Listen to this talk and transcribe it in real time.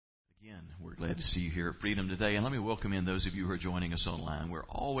We're glad to see you here at Freedom today. And let me welcome in those of you who are joining us online. We're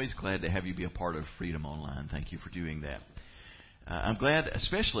always glad to have you be a part of Freedom Online. Thank you for doing that. I'm glad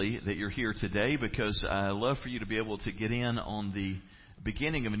especially that you're here today because I love for you to be able to get in on the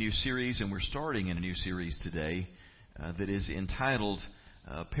beginning of a new series. And we're starting in a new series today that is entitled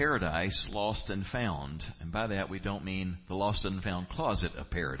Paradise Lost and Found. And by that we don't mean the lost and found closet of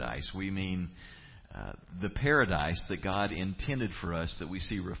paradise. We mean the paradise that God intended for us, that we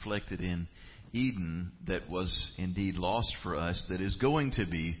see reflected in Eden, that was indeed lost for us, that is going to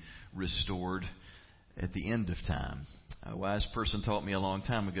be restored at the end of time. A wise person taught me a long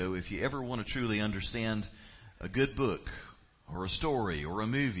time ago, if you ever want to truly understand a good book or a story or a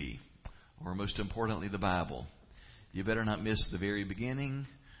movie, or most importantly the Bible, you better not miss the very beginning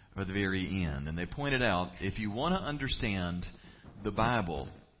or the very end. And they pointed out, if you want to understand the Bible,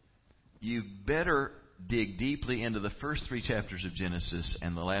 you better dig deeply into the first 3 chapters of Genesis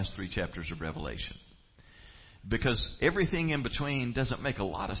and the last 3 chapters of Revelation. Because everything in between doesn't make a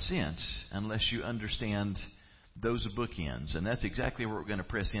lot of sense unless you understand those bookends. And that's exactly what we're going to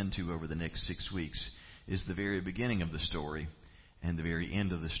press into over the next 6 weeks, is the very beginning of the story and the very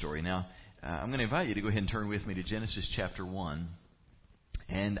end of the story. Now, I'm going to invite you to go ahead and turn with me to Genesis chapter 1.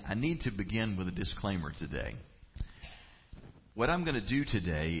 And I need to begin with a disclaimer today. What I'm going to do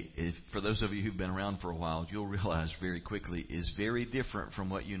today, is, for those of you who've been around for a while, you'll realize very quickly, is very different from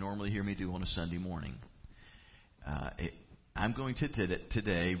what you normally hear me do on a Sunday morning. I'm going to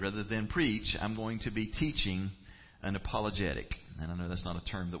today, rather than preach, I'm going to be teaching an apologetic. And I know that's not a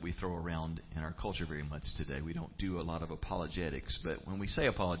term that we throw around in our culture very much today. We don't do a lot of apologetics. But when we say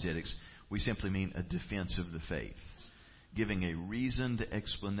apologetics, we simply mean a defense of the faith, giving a reasoned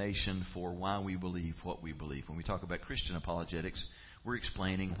explanation for why we believe what we believe. When we talk about Christian apologetics, we're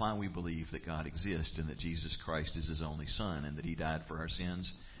explaining why we believe that God exists and that Jesus Christ is His only Son and that He died for our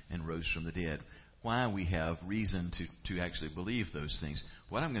sins and rose from the dead. Why we have reason to actually believe those things.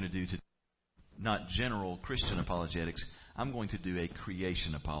 What I'm going to do today, not general Christian apologetics, I'm going to do a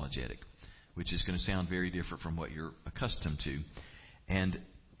creation apologetic, which is going to sound very different from what you're accustomed to. And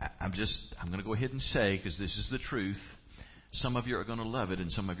I'm going to go ahead and say, because this is the truth, some of you are going to love it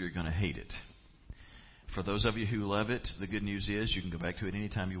and some of you are going to hate it. For those of you who love it, the good news is you can go back to it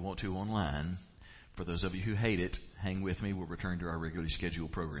anytime you want to online. For those of you who hate it, hang with me. We'll return to our regularly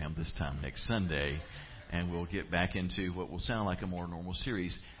scheduled program this time next Sunday, and we'll get back into what will sound like a more normal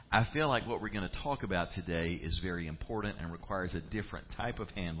series. I feel like what we're going to talk about today is very important and requires a different type of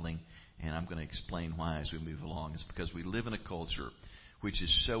handling, and I'm going to explain why as we move along. It's because we live in a culture which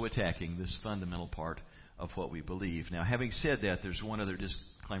is so attacking this fundamental part of what we believe. Now, having said that, there's one other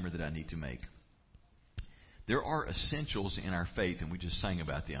disclaimer that I need to make. There are essentials in our faith, and we just sang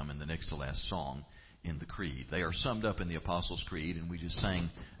about them in the next to last song in the Creed. They are summed up in the Apostles' Creed, and we just sang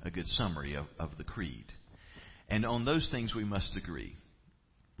a good summary of the Creed. And on those things we must agree.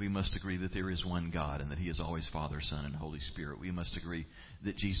 We must agree that there is one God and that He is always Father, Son, and Holy Spirit. We must agree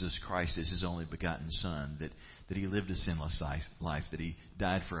that Jesus Christ is His only begotten Son, that He lived a sinless life, that He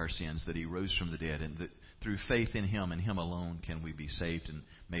died for our sins, that He rose from the dead, and that through faith in Him and Him alone can we be saved and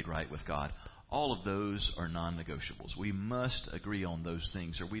made right with God. All of those are non-negotiables. We must agree on those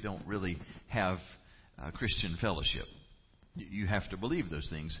things or we don't really have Christian fellowship. You have to believe those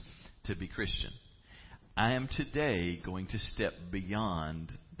things to be Christian. I am today going to step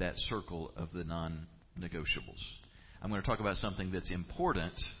beyond that circle of the non-negotiables. I'm going to talk about something that's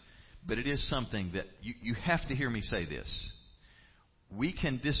important, but it is something that you have to hear me say this. We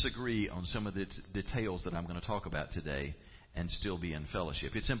can disagree on some of the details that I'm going to talk about today and still be in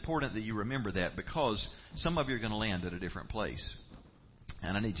fellowship. It's important that you remember that because some of you are going to land at a different place.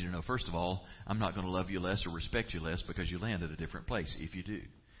 And I need you to know, first of all, I'm not going to love you less or respect you less because you land at a different place if you do.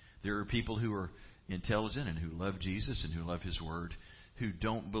 There are people who are intelligent and who love Jesus and who love His Word who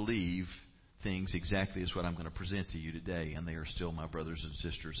don't believe things exactly as what I'm going to present to you today, and they are still my brothers and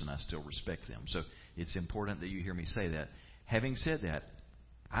sisters, and I still respect them. So it's important that you hear me say that. Having said that,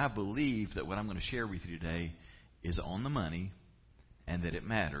 I believe that what I'm going to share with you today is on the money and that it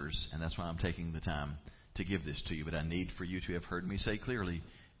matters, and that's why I'm taking the time to give this to you. But I need for you to have heard me say clearly,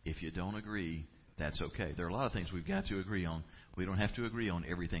 if you don't agree, that's okay. There are a lot of things we've got to agree on. We don't have to agree on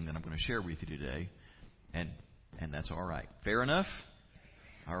everything that I'm going to share with you today, and that's all right. Fair enough?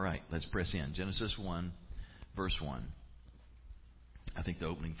 All right, let's press in. Genesis 1, verse 1. I think the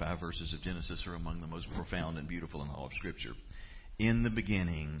opening 5 verses of Genesis are among the most profound and beautiful in all of Scripture. In the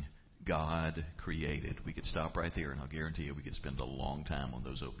beginning, God created. We could stop right there, and I'll guarantee you we could spend a long time on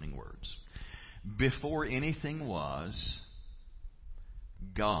those opening words. Before anything was,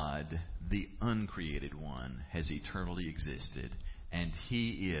 God, the uncreated one, has eternally existed, and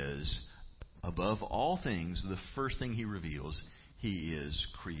He is above all things, the first thing he reveals, he is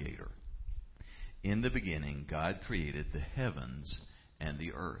creator. In the beginning, God created the heavens and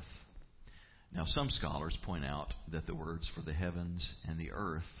the earth. Now, some scholars point out that the words for the heavens and the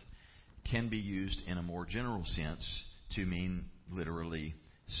earth can be used in a more general sense to mean literally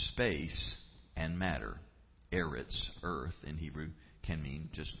space and matter. Eretz, earth, in Hebrew, can mean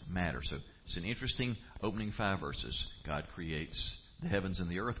just matter. So it's an interesting opening 5 verses. God creates the heavens and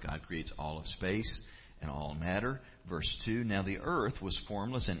the earth. God creates all of space and all matter. Verse 2, now the earth was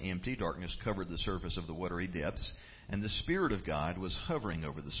formless and empty. Darkness covered the surface of the watery depths. And the Spirit of God was hovering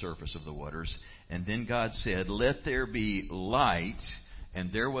over the surface of the waters. And then God said, let there be light.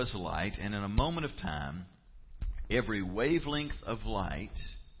 And there was light. And in a moment of time, every wavelength of light,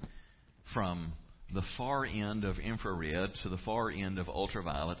 from the far end of infrared to the far end of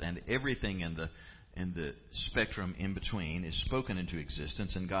ultraviolet, and everything in the spectrum in between, is spoken into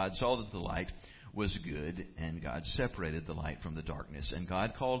existence. And God saw that the light was good, and God separated the light from the darkness. And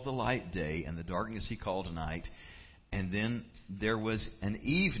God called the light day, and the darkness he called night. And then there was an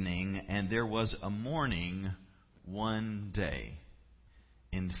evening, and there was a morning one day.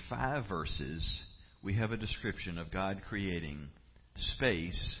 In 5 verses, we have a description of God creating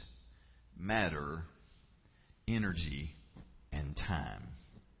space, matter, energy, and time.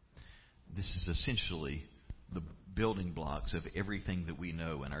 This is essentially the building blocks of everything that we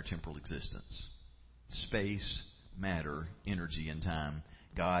know in our temporal existence. Space, matter, energy, and time.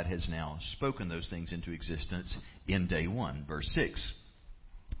 God has now spoken those things into existence in day 1. Verse 6.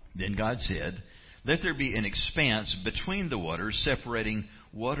 Then God said, let there be an expanse between the waters, separating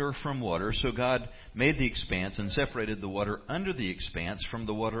water from water. So God made the expanse and separated the water under the expanse from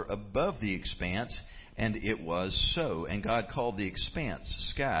the water above the expanse, and it was so. And God called the expanse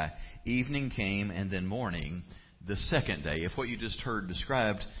sky. Evening came, and then morning, the second day. If what you just heard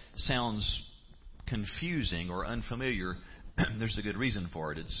described sounds confusing or unfamiliar, there's a good reason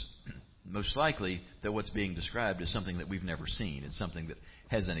for it. It's most likely that what's being described is something that we've never seen. It's something that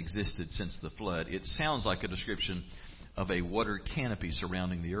hasn't existed since the flood. It sounds like a description of a water canopy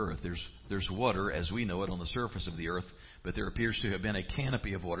surrounding the earth. There's water as we know it on the surface of the earth, but there appears to have been a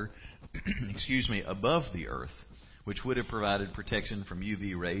canopy of water, above the earth, which would have provided protection from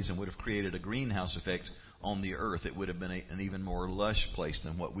UV rays and would have created a greenhouse effect on the earth. It would have been an even more lush place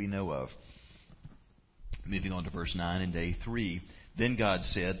than what we know of. Moving on to verse 9, in day 3, then God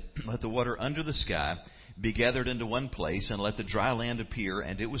said, let the water under the sky be gathered into one place, and let the dry land appear.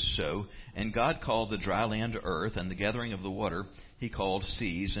 And it was so. And God called the dry land earth, and the gathering of the water he called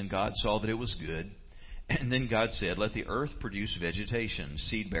seas. And God saw that it was good. And then God said, let the earth produce vegetation,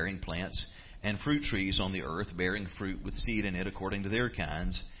 seed-bearing plants, and fruit trees on the earth, bearing fruit with seed in it according to their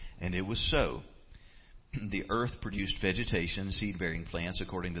kinds. And it was so. The earth produced vegetation, seed-bearing plants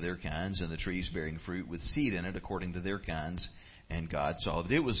according to their kinds, and the trees bearing fruit with seed in it according to their kinds. And God saw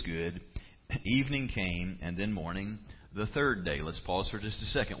that it was good. Evening came, and then morning, the third day. Let's pause for just a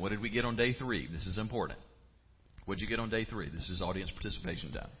second. What did we get on day 3? This is important. What did you get on day 3? This is audience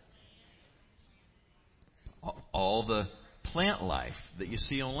participation time. All the plant life that you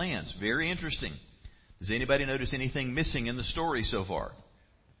see on land. It's very interesting. Does anybody notice anything missing in the story so far?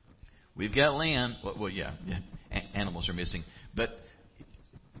 We've got land. Animals are missing. But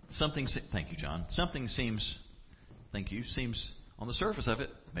something, thank you, John. Something seems on the surface of it,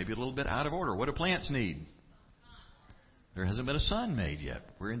 maybe a little bit out of order. What do plants need? There hasn't been a sun made yet.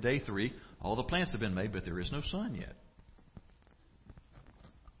 We're in day 3. All the plants have been made, but there is no sun yet.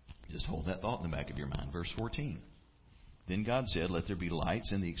 Just hold that thought in the back of your mind. Verse 14. Then God said, let there be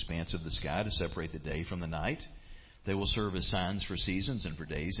lights in the expanse of the sky to separate the day from the night. They will serve as signs for seasons and for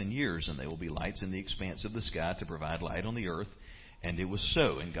days and years, and they will be lights in the expanse of the sky to provide light on the earth. And it was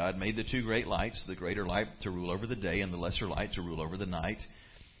so. And God made the 2 great lights, the greater light to rule over the day and the lesser light to rule over the night,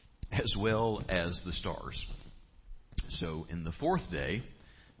 as well as the stars. So in the 4th day,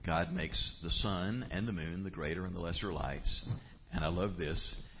 God makes the sun and the moon, the greater and the lesser lights. And I love this.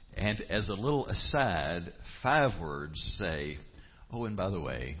 And as a little aside, 5 words say, oh, and by the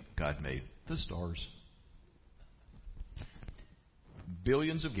way, God made the stars.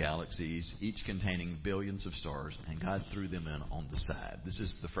 Billions of galaxies, each containing billions of stars, and God threw them in on the side. This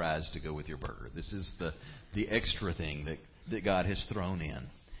is the fries to go with your burger. This is the extra thing that God has thrown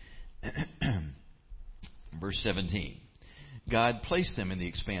in. Verse 17. God placed them in the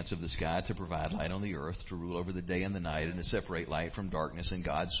expanse of the sky to provide light on the earth, to rule over the day and the night, and to separate light from darkness. And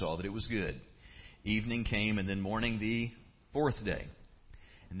God saw that it was good. Evening came, and then morning the 4th day.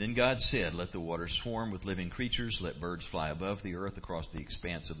 And then God said, let the waters swarm with living creatures, let birds fly above the earth across the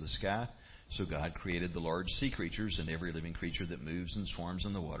expanse of the sky. So God created the large sea creatures and every living creature that moves and swarms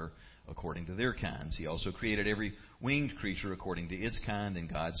in the water according to their kinds. He also created every winged creature according to its kind,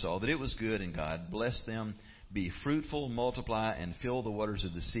 and God saw that it was good, and God blessed them. Be fruitful, multiply, and fill the waters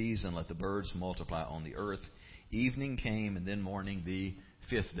of the seas, and let the birds multiply on the earth. Evening came, and then morning, the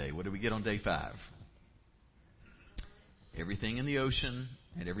fifth day. What did we get on day 5? Everything in the ocean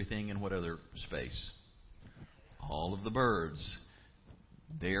and everything in what other space? All of the birds.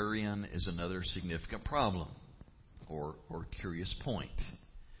 Therein is another significant problem or curious point.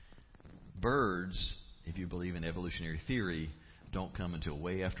 Birds, if you believe in evolutionary theory, don't come until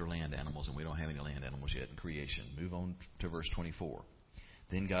way after land animals, and we don't have any land animals yet in creation. Move on to verse 24.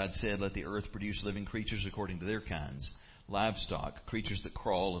 Then God said, let the earth produce living creatures according to their kinds, livestock, creatures that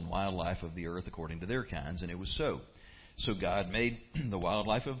crawl, and wildlife of the earth according to their kinds. And it was so. So God made the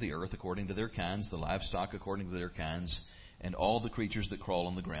wildlife of the earth according to their kinds, the livestock according to their kinds, and all the creatures that crawl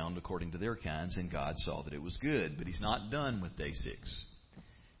on the ground according to their kinds. And God saw that it was good. But He's not done with day 6.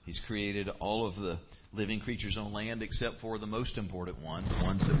 He's created all of the living creatures on land except for the most important one, the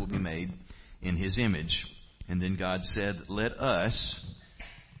ones that will be made in His image. And then God said, let us,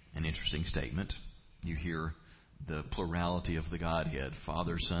 an interesting statement. You hear the plurality of the Godhead,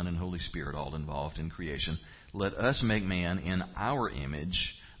 Father, Son, and Holy Spirit, all involved in creation. Let us make man in our image,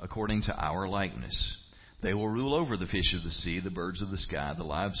 according to our likeness. They will rule over the fish of the sea, the birds of the sky, the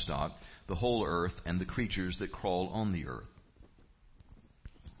livestock, the whole earth, and the creatures that crawl on the earth.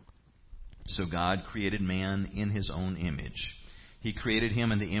 So God created man in His own image. He created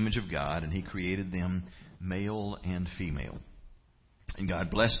him in the image of God, and He created them male and female. And God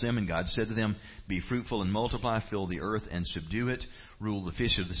blessed them, and God said to them, be fruitful and multiply, fill the earth and subdue it, rule the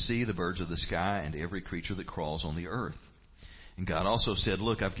fish of the sea, the birds of the sky, and every creature that crawls on the earth. And God also said,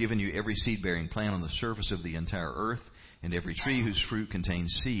 look, I've given you every seed-bearing plant on the surface of the entire earth, and every tree whose fruit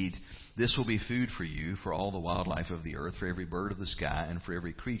contains seed. This will be food for you, for all the wildlife of the earth, for every bird of the sky, and for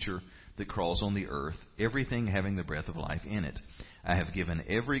every creature that crawls on the earth, everything having the breath of life in it. I have given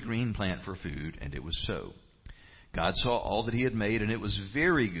every green plant for food, and it was so. God saw all that He had made, and it was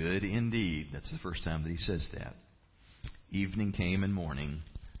very good indeed. That's the first time that He says that. Evening came and morning,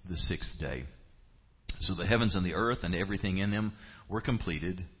 the 6th day. So the heavens and the earth and everything in them were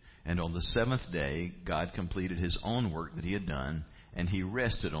completed. And on the 7th day, God completed His own work that He had done, and He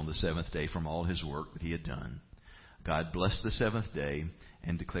rested on the 7th day from all His work that He had done. God blessed the 7th day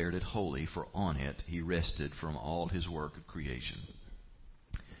and declared it holy, for on it He rested from all His work of creation.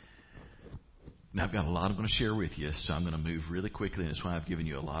 Now, I've got a lot I'm going to share with you, so I'm going to move really quickly, and that's why I've given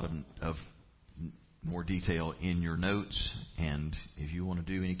you a lot of more detail in your notes. And if you want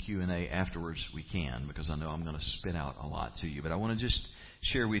to do any Q&A afterwards, we can, because I know I'm going to spit out a lot to you. But I want to just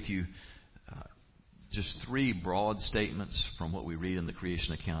share with you just 3 broad statements from what we read in the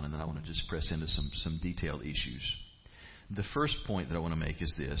creation account, and then I want to just press into some detailed issues. The first point that I want to make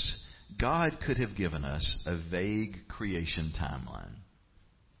is this. God could have given us a vague creation timeline,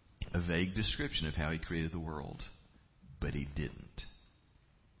 a vague description of how He created the world, but He didn't.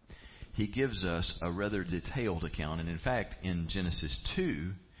 He gives us a rather detailed account, and in fact, in Genesis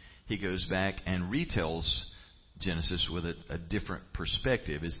 2, He goes back and retells Genesis with a different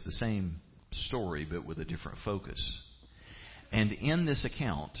perspective. It's the same story, but with a different focus. And in this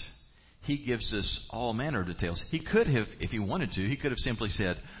account, He gives us all manner of details. He could have, if He wanted to, He could have simply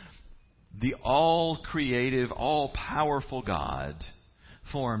said, the all-creative, all-powerful God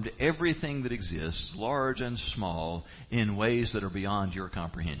formed everything that exists, large and small, in ways that are beyond your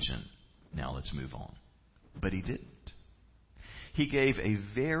comprehension. Now let's move on. But He didn't. He gave a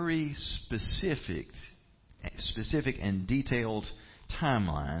very specific and detailed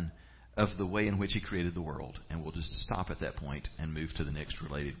timeline of the way in which He created the world. And we'll just stop at that point and move to the next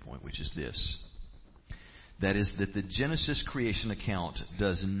related point, which is this. That is that the Genesis creation account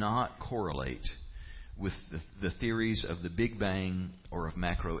does not correlate with the theories of the Big Bang or of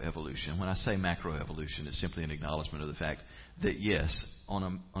macroevolution. When I say macroevolution, it's simply an acknowledgement of the fact that, yes,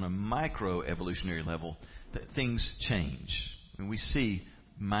 on a microevolutionary level, that things change. I mean, we see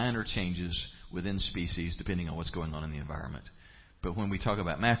minor changes within species depending on what's going on in the environment. But when we talk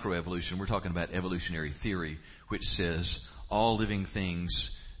about macroevolution, we're talking about evolutionary theory, which says all living things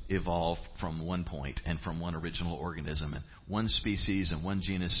evolve from one point and from one original organism. And one species and one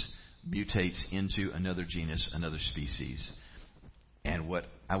genus mutates into another genus, another species. And what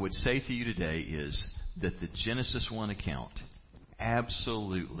I would say to you today is that the Genesis 1 account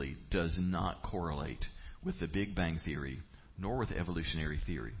absolutely does not correlate with the Big Bang Theory, nor with evolutionary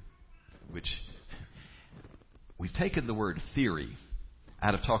theory, which we've taken the word theory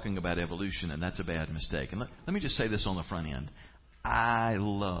out of talking about evolution, and that's a bad mistake. And let me just say this on the front end. I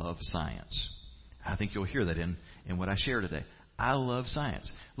love science. I think you'll hear that in what I share today. I love science.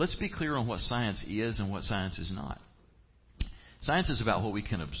 Let's be clear on what science is and what science is not. Science is about what we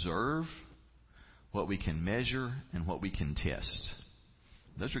can observe, what we can measure, and what we can test.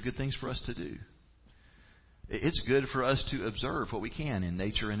 Those are good things for us to do. It's good for us to observe what we can in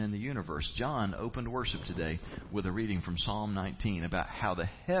nature and in the universe. John opened worship today with a reading from Psalm 19 about how the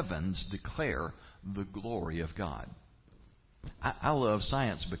heavens declare the glory of God. I love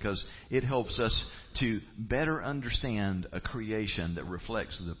science because it helps us to better understand a creation that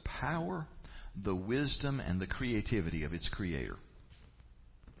reflects the power, the wisdom, and the creativity of its creator.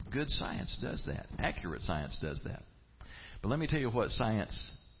 Good science does that. Accurate science does that. But let me tell you what science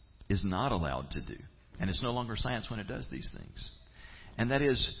is not allowed to do. And it's no longer science when it does these things. And that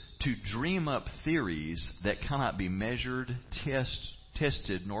is to dream up theories that cannot be measured,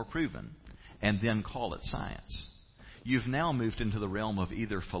 tested, nor proven, and then call it science. You've now moved into the realm of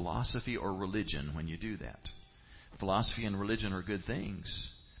either philosophy or religion when you do that. Philosophy and religion are good things,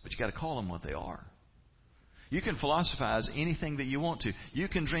 but you've got to call them what they are. You can philosophize anything that you want to. You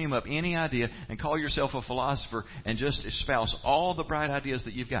can dream up any idea and call yourself a philosopher and just espouse all the bright ideas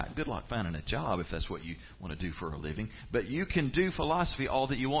that you've got. Good luck finding a job if that's what you want to do for a living. But you can do philosophy all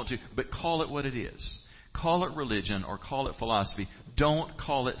that you want to, but call it what it is. Call it religion or call it philosophy. Don't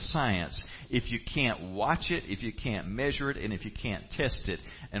call it science if you can't watch it, if you can't measure it, and if you can't test it.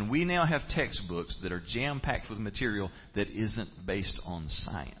 And we now have textbooks that are jam-packed with material that isn't based on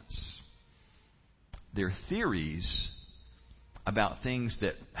science. They're theories about things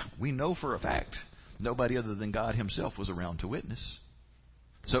that we know for a fact nobody other than God Himself was around to witness.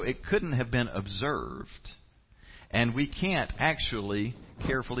 So it couldn't have been observed. And we can't actually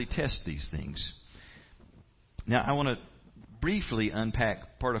carefully test these things. Now, I want to briefly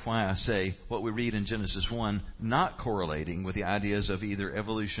unpack part of why I say what we read in Genesis 1 not correlating with the ideas of either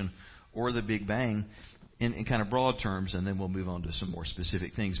evolution or the Big Bang in kind of broad terms, and then we'll move on to some more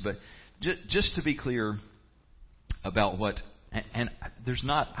specific things. But just to be clear about what, and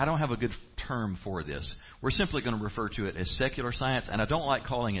I don't have a good term for this. We're simply going to refer to it as secular science, and I don't like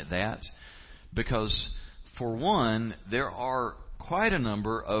calling it that because, for one, there are quite a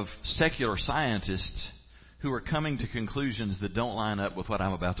number of secular scientists who are coming to conclusions that don't line up with what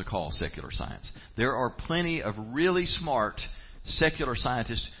I'm about to call secular science. There are plenty of really smart secular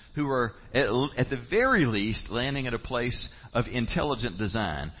scientists who are, at the very least, landing at a place of intelligent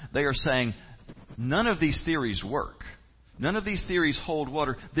design. They are saying, none of these theories work. None of these theories hold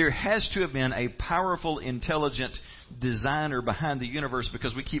water. There has to have been a powerful, intelligent designer behind the universe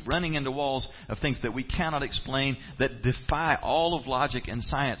because we keep running into walls of things that we cannot explain, that defy all of logic and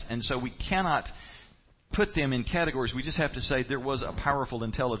science. And so we cannot put them in categories. We just have to say there was a powerful,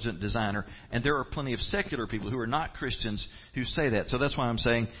 intelligent designer. And there are plenty of secular people who are not Christians who say that. So that's why I'm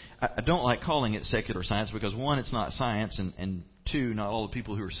saying I don't like calling it secular science because, one, it's not science, and two, not all the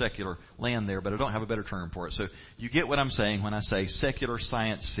people who are secular land there, but I don't have a better term for it. So you get what I'm saying when I say secular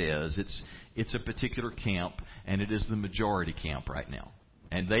science says. It's a particular camp, and it is the majority camp right now.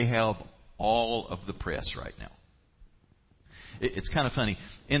 And they have all of the press right now. It's kind of funny.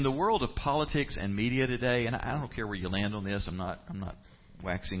 In the world of politics and media today, and I don't care where you land on this, I'm not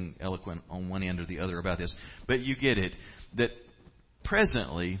waxing eloquent on one end or the other about this, but you get it, that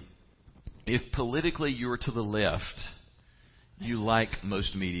presently, if politically you are to the left, you like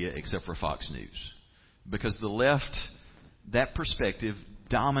most media except for Fox News. Because the left, that perspective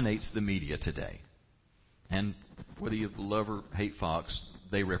dominates the media today. And whether you love or hate Fox,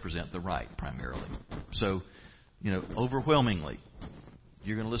 they represent the right primarily. So, overwhelmingly,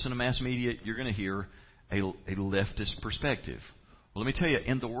 you're going to listen to mass media, you're going to hear a leftist perspective. Well, let me tell you,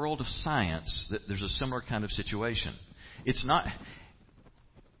 in the world of science, there's a similar kind of situation. It's not,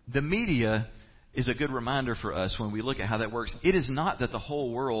 the media is a good reminder for us when we look at how that works. It is not that the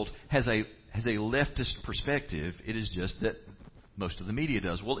whole world has a leftist perspective. It is just that most of the media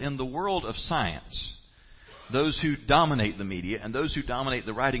does. Well, in the world of science, those who dominate the media and those who dominate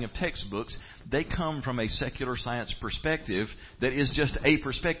the writing of textbooks, they come from a secular science perspective that is just a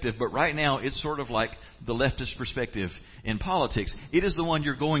perspective. But right now, it's sort of like the leftist perspective in politics. It is the one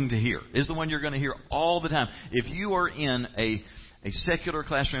you're going to hear. It is the one you're going to hear all the time. If you are in a secular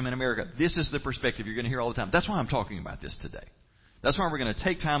classroom in America, this is the perspective you're going to hear all the time. That's why I'm talking about this today. That's why we're going to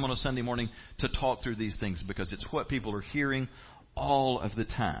take time on a Sunday morning to talk through these things, because it's what people are hearing all of the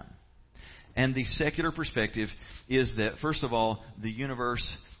time. And the secular perspective is that, first of all, the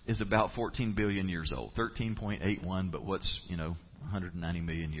universe is about 14 billion years old. 13.81, but what's, 190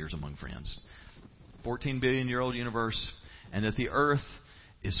 million years among friends. 14 billion year old universe, and that the earth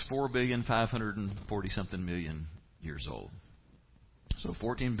is 4,540-something million years old. So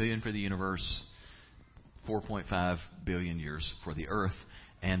 14 billion for the universe, 4.5 billion years for the earth,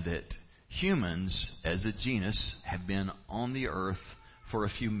 and that humans as a genus have been on the earth for a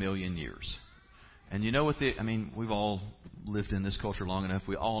few million years. And you know what we've all lived in this culture long enough.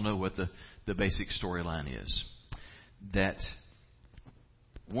 We all know what the basic storyline is. That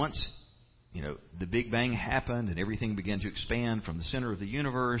once, the Big Bang happened and everything began to expand from the center of the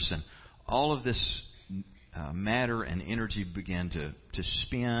universe, and all of this matter and energy began to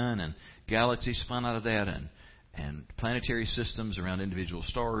spin, and galaxies spun out of that, and planetary systems around individual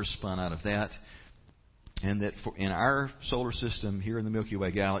stars spun out of that. And that in our solar system here in the Milky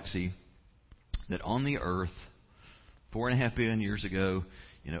Way galaxy, that on the Earth, 4.5 billion years ago,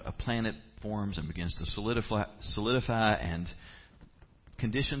 a planet forms and begins to solidify, and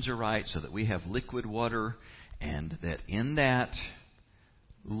conditions are right so that we have liquid water, and that in that,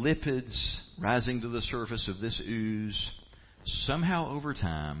 lipids rising to the surface of this ooze somehow over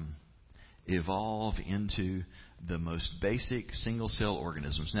time evolve into the most basic single-cell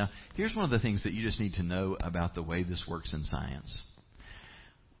organisms. Now, here's one of the things that you just need to know about the way this works in science.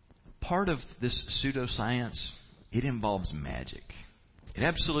 Part of this pseudoscience, it involves magic. It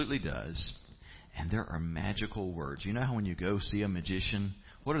absolutely does. And there are magical words. You know how when you go see a magician,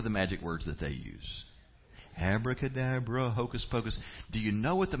 what are the magic words that they use? Abracadabra, hocus pocus. Do you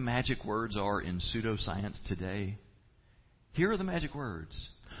know what the magic words are in pseudoscience today? Here are the magic words.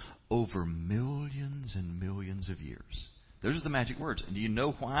 Over millions and millions of years. Those are the magic words. And do you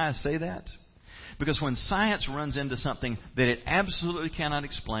know why I say that? Because when science runs into something that it absolutely cannot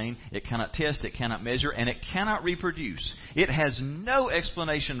explain, it cannot test, it cannot measure, and it cannot reproduce, it has no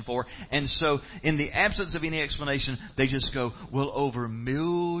explanation for, and so in the absence of any explanation, they just go, well, over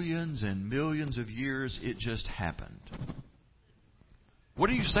millions and millions of years, it just happened. What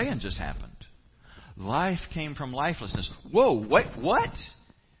are you saying just happened? Life came from lifelessness. Whoa, wait, what?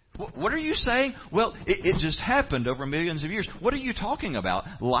 What are you saying? Well, it just happened over millions of years. What are you talking about?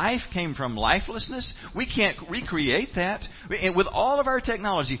 Life came from lifelessness? We can't recreate that. With all of our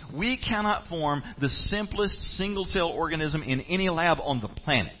technology, we cannot form the simplest single-cell organism in any lab on the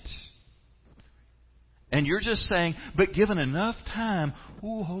planet. And you're just saying, but given enough time,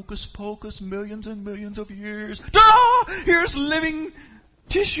 hocus pocus, millions and millions of years. Here's living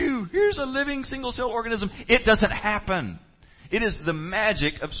tissue. Here's a living single-cell organism. It doesn't happen. It is the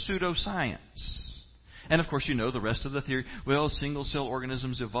magic of pseudoscience. And of course, you know the rest of the theory. Well, single-cell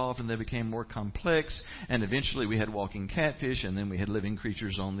organisms evolved and they became more complex. And eventually we had walking catfish, and then we had living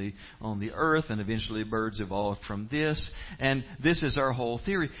creatures on the earth. And eventually birds evolved from this. And this is our whole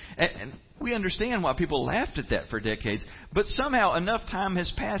theory. And we understand why people laughed at that for decades. But somehow enough time has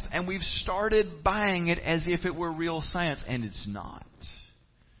passed and we've started buying it as if it were real science. And it's not.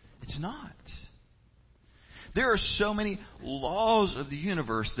 It's not. There are so many laws of the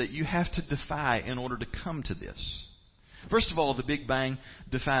universe that you have to defy in order to come to this. First of all, the Big Bang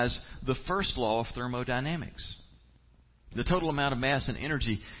defies the first law of thermodynamics. The total amount of mass and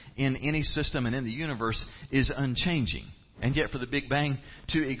energy in any system and in the universe is unchanging. And yet for the Big Bang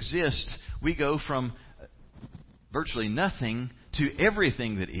to exist, we go from virtually nothing to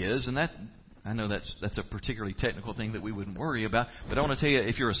everything that is, and that, I know that's a particularly technical thing that we wouldn't worry about, but I want to tell you,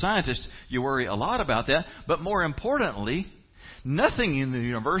 if you're a scientist, you worry a lot about that. But more importantly, nothing in the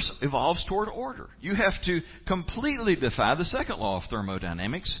universe evolves toward order. You have to completely defy the second law of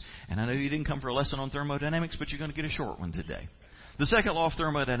thermodynamics. And I know you didn't come for a lesson on thermodynamics, but you're going to get a short one today. The second law of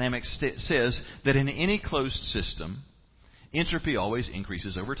thermodynamics says that in any closed system, entropy always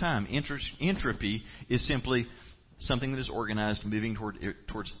increases over time. Entropy is simply something that is organized moving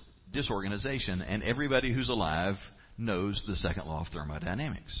towards disorganization, and everybody who's alive knows the second law of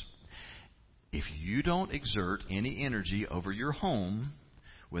thermodynamics. If you don't exert any energy over your home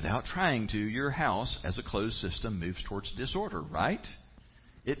without trying to, your house as a closed system moves towards disorder, right?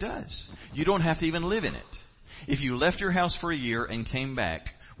 It does. You don't have to even live in it. If you left your house for a year and came back,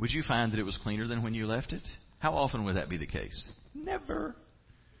 would you find that it was cleaner than when you left it? How often would that be the case? Never.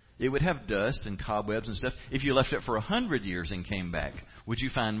 It would have dust and cobwebs and stuff. If you left it for 100 years and came back, would you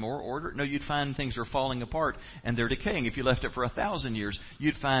find more order? No, you'd find things are falling apart and they're decaying. If you left it for 1,000 years,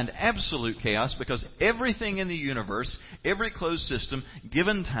 you'd find absolute chaos, because everything in the universe, every closed system,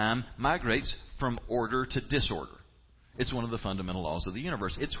 given time, migrates from order to disorder. It's one of the fundamental laws of the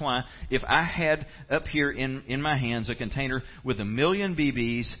universe. It's why if I had up here in my hands a container with 1 million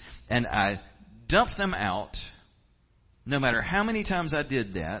BBs and I dumped them out, no matter how many times I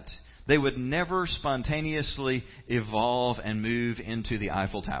did that, they would never spontaneously evolve and move into the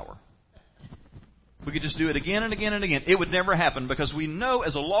Eiffel Tower. We could just do it again and again and again. It would never happen because we know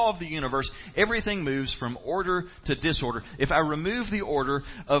as a law of the universe, everything moves from order to disorder. If I remove the order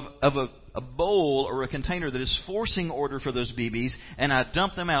of a bowl or a container that is forcing order for those BBs and I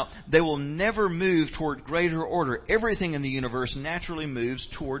dump them out, they will never move toward greater order. Everything in the universe naturally moves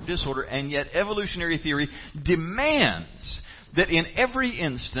toward disorder. And yet evolutionary theory demands that in every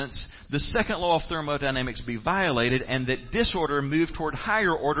instance, the second law of thermodynamics be violated and that disorder move toward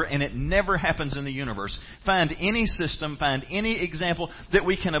higher order, and it never happens in the universe. Find any system, find any example that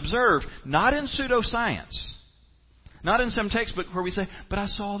we can observe, not in pseudoscience, not in some textbook where we say, but I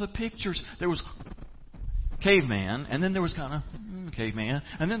saw the pictures. There was caveman, and then there was kind of caveman,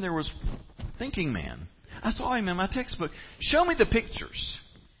 and then there was thinking man. I saw him in my textbook. Show me the pictures.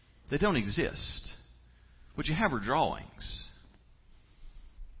 They don't exist. What you have are drawings.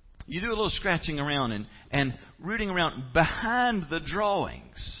 You do a little scratching around and rooting around behind the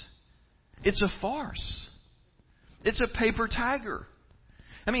drawings. It's a farce. It's a paper tiger.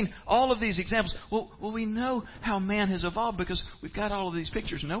 I mean, all of these examples. Well, we know how man has evolved because we've got all of these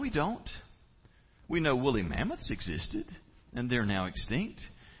pictures. No, we don't. We know woolly mammoths existed, and they're now extinct.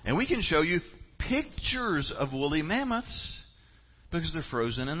 And we can show you pictures of woolly mammoths because they're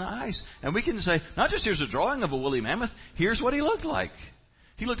frozen in the ice. And we can say, not just here's a drawing of a woolly mammoth, here's what he looked like.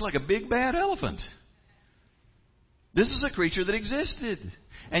 He looked like a big bad elephant. This is a creature that existed.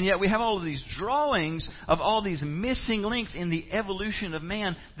 And yet we have all of these drawings of all these missing links in the evolution of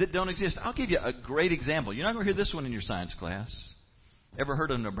man that don't exist. I'll give you a great example. You're not going to hear this one in your science class. Ever heard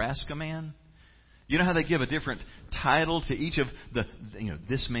of Nebraska Man? You know how they give a different title to each of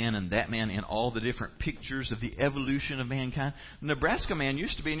this man and that man in all the different pictures of the evolution of mankind? Nebraska Man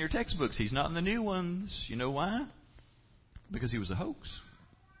used to be in your textbooks. He's not in the new ones. You know why? Because he was a hoax.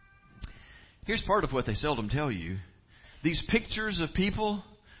 Here's part of what they seldom tell you. These pictures of people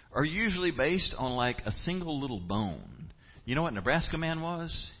are usually based on like a single little bone. You know what Nebraska Man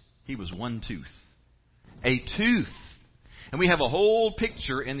was? He was one tooth. A tooth. And we have a whole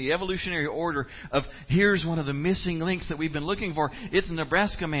picture in the evolutionary order of here's one of the missing links that we've been looking for. It's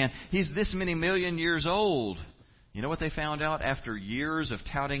Nebraska Man. He's this many million years old. You know what they found out after years of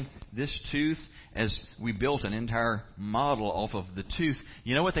touting this tooth as we built an entire model off of the tooth?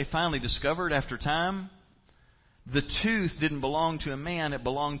 You know what they finally discovered after time? The tooth didn't belong to a man, it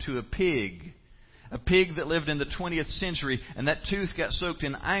belonged to a pig. A pig that lived in the 20th century, and that tooth got soaked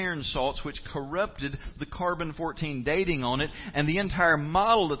in iron salts, which corrupted the carbon-14 dating on it, and the entire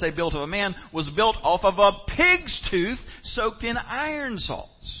model that they built of a man was built off of a pig's tooth soaked in iron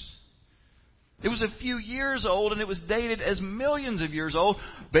salts. It was a few years old, and it was dated as millions of years old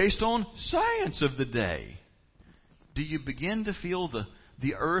based on science of the day. Do you begin to feel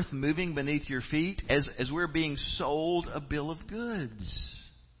the earth moving beneath your feet as we're being sold a bill of goods?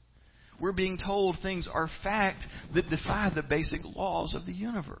 We're being told things are fact that defy the basic laws of the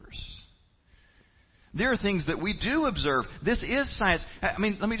universe. There are things that we do observe. This is science. I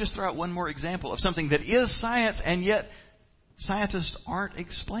mean, let me just throw out one more example of something that is science, and yet scientists aren't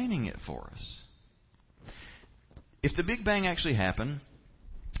explaining it for us. If the Big Bang actually happened,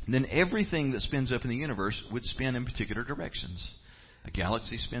 then everything that spins up in the universe would spin in particular directions. A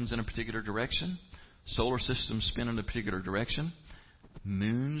galaxy spins in a particular direction. Solar systems spin in a particular direction.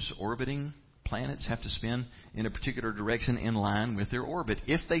 Moons orbiting planets have to spin in a particular direction in line with their orbit.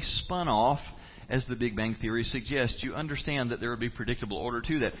 If they spun off, as the Big Bang Theory suggests, you understand that there would be predictable order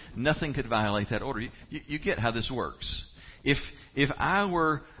to that. Nothing could violate that order. You get how this works. If I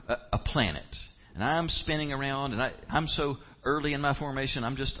were a planet, and I'm spinning around, and I'm so early in my formation,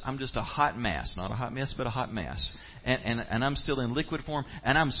 I'm just a hot mass. Not a hot mess, but a hot mass. And I'm still in liquid form,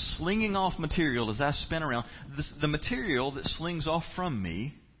 and I'm slinging off material as I spin around. The material that slings off from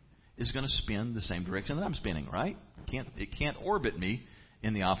me is going to spin the same direction that I'm spinning, right? It can't orbit me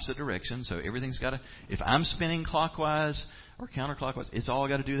in the opposite direction, so everything's got to... If I'm spinning clockwise or counterclockwise, it's all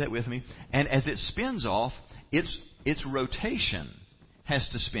got to do that with me. And as it spins off, its rotation has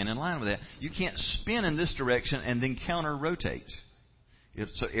to spin in line with that. You can't spin in this direction and then counter-rotate.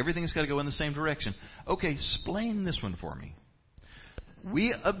 So everything's got to go in the same direction. Okay, explain this one for me.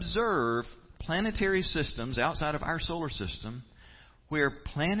 We observe planetary systems outside of our solar system where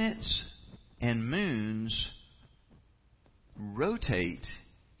planets and moons rotate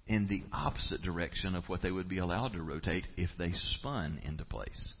in the opposite direction of what they would be allowed to rotate if they spun into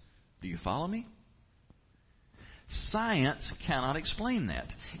place. Do you follow me? Science cannot explain that.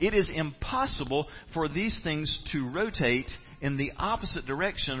 It is impossible for these things to rotate in the opposite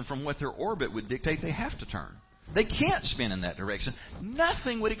direction from what their orbit would dictate. They have to turn. They can't spin in that direction.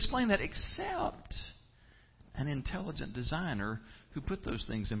 Nothing would explain that except an intelligent designer who put those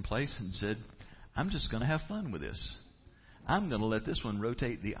things in place and said, I'm just going to have fun with this. I'm going to let this one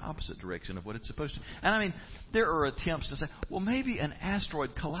rotate the opposite direction of what it's supposed to. And I mean, there are attempts to say, well, maybe an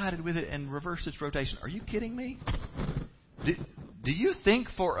asteroid collided with it and reversed its rotation. Are you kidding me? Do you think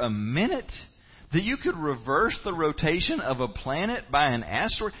for a minute that you could reverse the rotation of a planet by an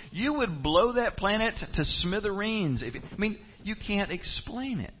asteroid? You would blow that planet to smithereens. You can't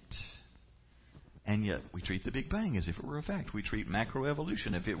explain it. And yet, we treat the Big Bang as if it were a fact. We treat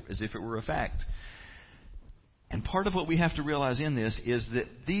macroevolution as if it were a fact. And part of what we have to realize in this is that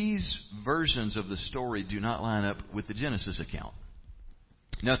these versions of the story do not line up with the Genesis account.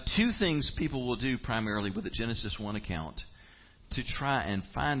 Now, two things people will do primarily with the Genesis 1 account to try and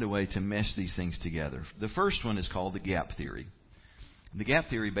find a way to mesh these things together. The first one is called the gap theory. The gap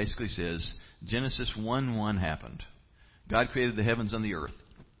theory basically says Genesis 1:1 happened. God created the heavens and the earth.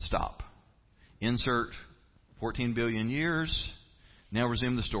 Stop. Insert 14 billion years. Now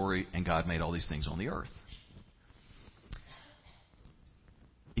resume the story, and God made all these things on the earth.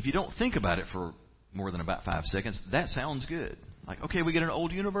 If you don't think about it for more than about 5 seconds, that sounds good. Like, okay, we get an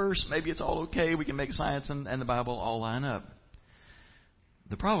old universe. Maybe it's all okay. We can make science and the Bible all line up.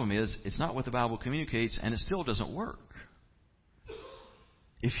 The problem is, it's not what the Bible communicates, and it still doesn't work.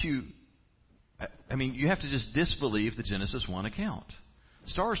 You have to just disbelieve the Genesis 1 account.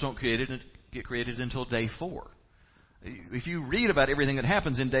 Stars don't get created until day 4. If you read about everything that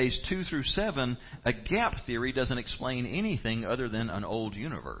happens in days 2 through 7, a gap theory doesn't explain anything other than an old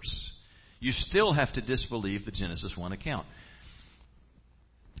universe. You still have to disbelieve the Genesis 1 account.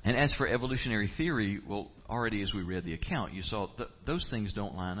 And as for evolutionary theory, well, already as we read the account, you saw those things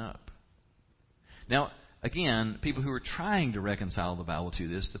don't line up. Now, again, people who are trying to reconcile the Bible to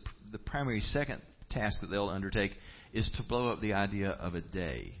this, the primary second task that they'll undertake is to blow up the idea of a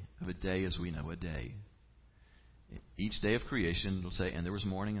day as we know a day. Each day of creation will say, and there was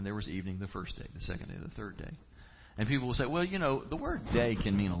morning and there was evening the first day, the second day, the third day. And people will say, well, the word day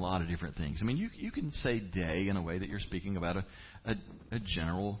can mean a lot of different things. I mean, you can say day in a way that you're speaking about a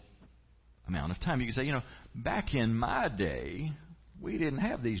general amount of time. You can say, back in my day, we didn't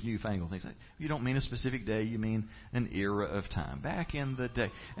have these newfangled things. You don't mean a specific day, you mean an era of time. Back in the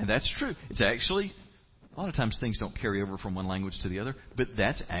day. And that's true. It's actually, a lot of times things don't carry over from one language to the other, but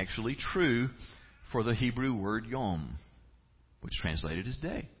that's actually true for the Hebrew word yom, which translated as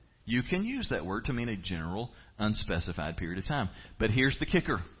day. You can use that word to mean a general, unspecified period of time. But here's the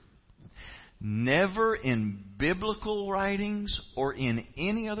kicker. Never in biblical writings or in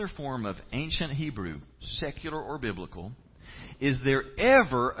any other form of ancient Hebrew, secular or biblical, is there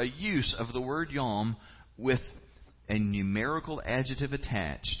ever a use of the word yom with a numerical adjective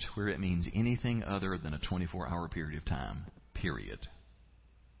attached where it means anything other than a 24-hour period of time, period.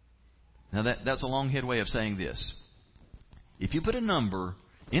 Now that's a long-head way of saying this. If you put a number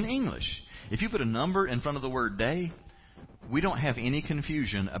in English, if you put a number in front of the word day, we don't have any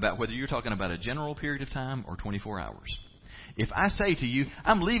confusion about whether you're talking about a general period of time or 24 hours. If I say to you,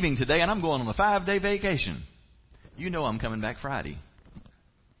 I'm leaving today and I'm going on a 5-day vacation, you know I'm coming back Friday.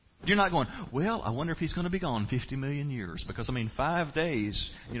 You're not going, well, I wonder if he's going to be gone 50 million years. Because, 5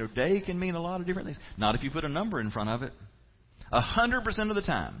 days, day can mean a lot of different things. Not if you put a number in front of it. 100% of the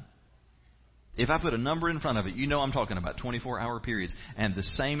time, if I put a number in front of it, I'm talking about 24-hour periods. And the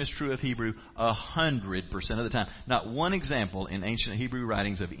same is true of Hebrew 100% of the time. Not one example in ancient Hebrew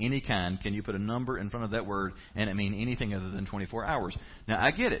writings of any kind can you put a number in front of that word and it mean anything other than 24 hours. Now, I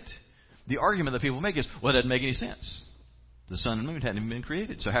get it. The argument that people make is, well, it doesn't make any sense. The sun and moon hadn't even been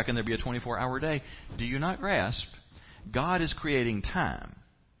created. So how can there be a 24-hour day? Do you not grasp? God is creating time.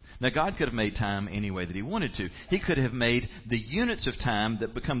 Now, God could have made time any way that He wanted to. He could have made the units of time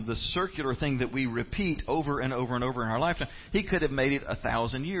that become the circular thing that we repeat over and over and over in our lifetime. He could have made it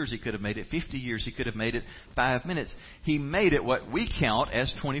 1,000 years. He could have made it 50 years. He could have made it 5 minutes. He made it what we count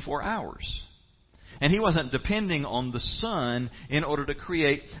as 24 hours. And He wasn't depending on the sun in order to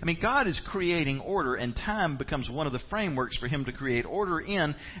create. God is creating order, and time becomes one of the frameworks for Him to create order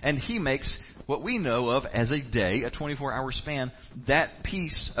in. And He makes what we know of as a day, a 24-hour span, that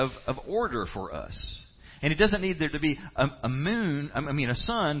piece of order for us. And it doesn't need there to be a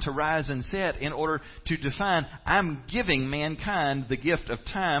sun to rise and set in order to define, I'm giving mankind the gift of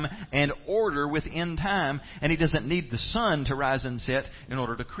time and order within time. And He doesn't need the sun to rise and set in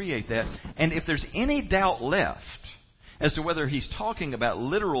order to create that. And if there's any doubt left as to whether He's talking about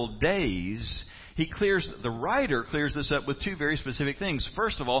literal days, the writer clears this up with two very specific things.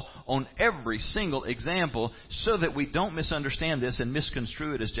 First of all, on every single example, so that we don't misunderstand this and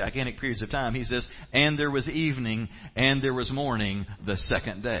misconstrue it as gigantic periods of time, he says, and there was evening, and there was morning the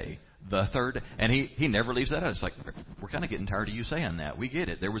second day. The third, and he never leaves that out. It's like, we're kind of getting tired of you saying that. We get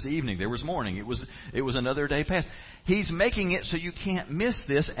it. There was evening, there was morning. It was another day past. He's making it so you can't miss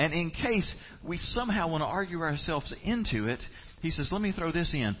this. And in case we somehow want to argue ourselves into it, he says, let me throw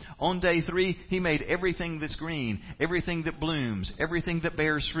this in. On day 3, he made everything that's green, everything that blooms, everything that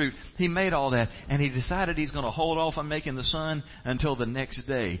bears fruit. He made all that, and he decided he's going to hold off on making the sun until the next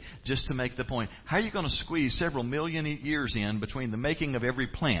day, just to make the point. How are you going to squeeze several million years in between the making of every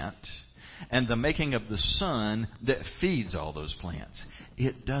plant and the making of the sun that feeds all those plants?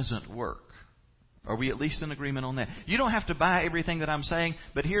 It doesn't work. Are we at least in agreement on that? You don't have to buy everything that I'm saying,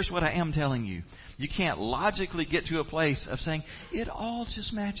 but here's what I am telling you. You can't logically get to a place of saying, it all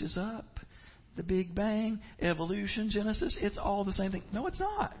just matches up. The Big Bang, evolution, Genesis, it's all the same thing. No, it's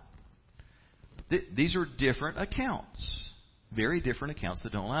not. These are different accounts. Very different accounts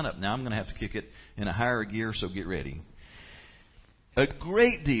that don't line up. Now I'm going to have to kick it in a higher gear, so get ready. A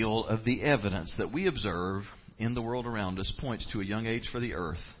great deal of the evidence that we observe in the world around us points to a young age for the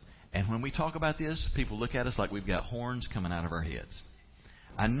earth. And when we talk about this, people look at us like we've got horns coming out of our heads.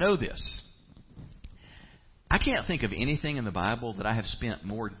 I know this. I can't think of anything in the Bible that I have spent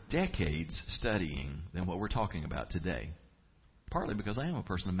more decades studying than what we're talking about today. Partly because I am a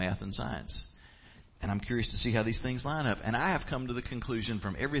person of math and science. And I'm curious to see how these things line up. And I have come to the conclusion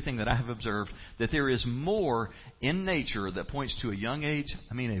from everything that I have observed that there is more in nature that points to a young age,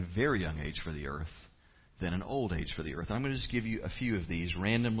 a very young age for the earth, than an old age for the earth. And I'm going to just give you a few of these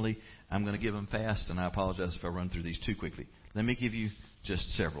randomly. I'm going to give them fast, and I apologize if I run through these too quickly. Let me give you just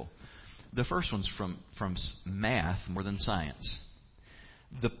several. The first one's from math more than science.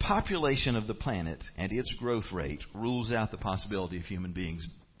 The population of the planet and its growth rate rules out the possibility of human beings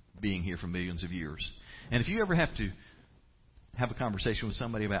being here for millions of years. And if you ever have to have a conversation with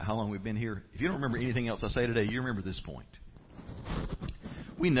somebody about how long we've been here, if you don't remember anything else I say today, you remember this point.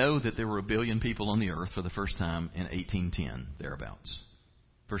 We know that there were 1 billion people on the earth for the first time in 1810, thereabouts.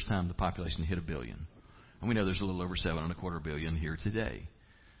 First time the population hit 1 billion. And we know there's a little over 7.25 billion here today.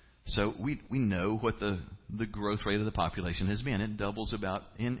 So we know what the growth rate of the population has been. It doubles about,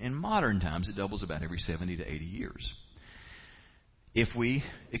 in modern times, it doubles about every 70 to 80 years. If we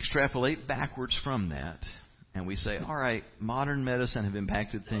extrapolate backwards from that, and we say, all right, modern medicine have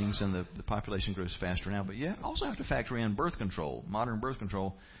impacted things and the population grows faster now, but you also have to factor in birth control. Modern birth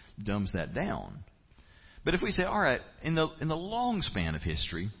control dumbs that down. But if we say, all right, in the long span of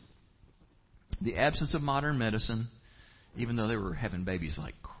history, the absence of modern medicine, even though they were having babies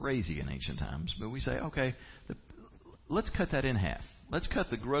like crazy in ancient times, but we say, okay, let's cut that in half. Let's cut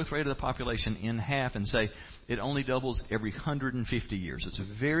the growth rate of the population in half and say it only doubles every 150 years. It's a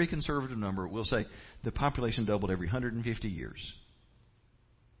very conservative number. We'll say the population doubled every 150 years.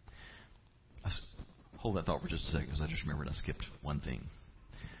 Hold that thought for just a second, because I just remembered I skipped one thing.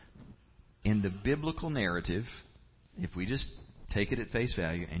 In the biblical narrative, if we just take it at face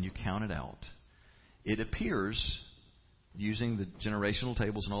value and you count it out, it appears, using the generational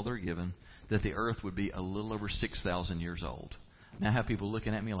tables and all they're given, that the earth would be a little over 6,000 years old. Now I have people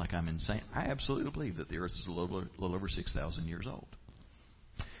looking at me like I'm insane. I absolutely believe that the earth is a little over 6,000 years old.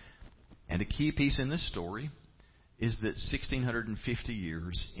 And a key piece in this story is that 1,650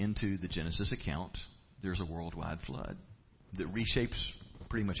 years into the Genesis account, there's a worldwide flood that reshapes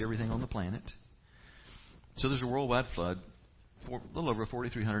pretty much everything on the planet. So there's a worldwide flood a little over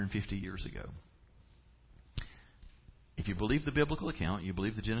 4,350 years ago. If you believe the biblical account, you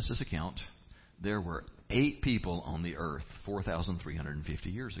believe the Genesis account, there were 8 people on the earth 4,350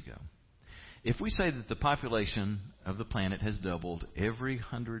 years ago. If we say that the population of the planet has doubled every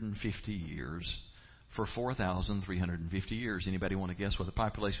 150 years for 4,350 years, anybody want to guess what the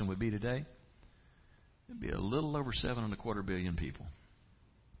population would be today? It would be a little over 7.25 billion people.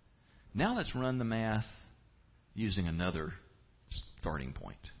 Now let's run the math using another starting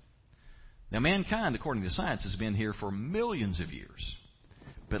point. Now mankind, according to science, has been here for millions of years.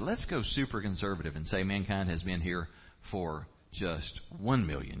 But let's go super conservative and say mankind has been here for just 1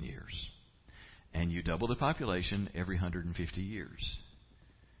 million years. And you double the population every 150 years.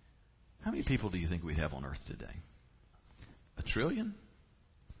 How many people do you think we'd have on earth today? 1 trillion?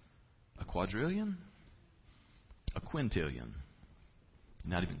 A quadrillion? A quintillion?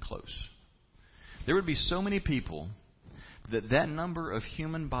 Not even close. There would be so many people that number of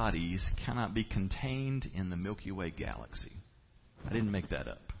human bodies cannot be contained in the Milky Way galaxy. I didn't make that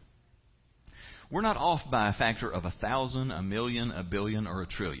up. We're not off by a factor of 1,000, 1,000,000, 1 billion, or 1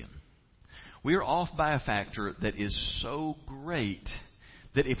 trillion. We are off by a factor that is so great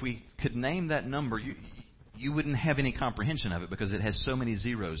that if we could name that number, you wouldn't have any comprehension of it because it has so many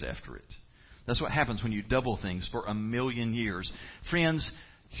zeros after it. That's what happens when you double things for 1 million years. Friends,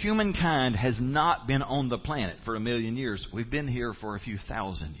 Humankind has not been on the planet for 1,000,000 years. We've been here for a few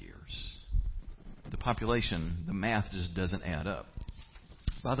thousand years. The population, the math just doesn't add up.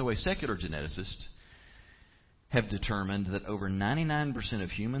 By the way, secular geneticists have determined that over 99% of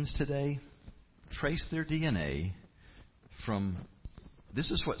humans today trace their DNA from,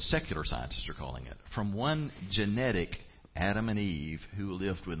 this is what secular scientists are calling it, from one genetic Adam and Eve who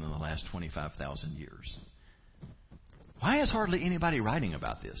lived within the last 25,000 years. Why is hardly anybody writing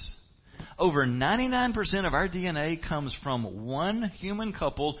about this? Over 99% of our DNA comes from one human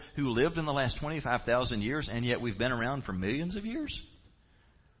couple who lived in the last 25,000 years, and yet we've been around for millions of years?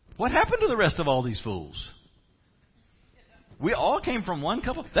 What happened to the rest of all these fools? We all came from one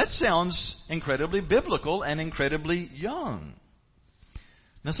couple? That sounds incredibly biblical and incredibly young.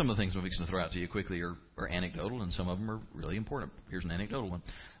 Now, some of the things I'm fixing to throw out to you quickly are anecdotal, and some of them are really important. Here's an anecdotal one.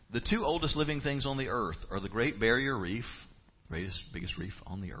 The two oldest living things on the earth are the Great Barrier Reef, biggest reef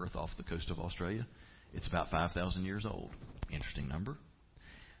on the earth off the coast of Australia. It's about 5,000 years old. Interesting number.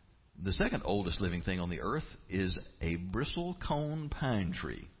 The second oldest living thing on the earth is a bristlecone pine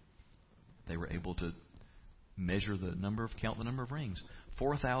tree. They were able to count the number of rings.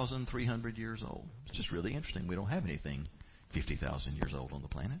 4,300 years old. It's just really interesting. We don't have anything 50,000 years old on the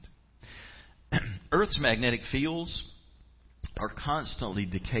planet. Earth's magnetic fields are constantly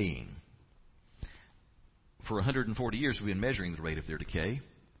decaying. For 140 years, we've been measuring the rate of their decay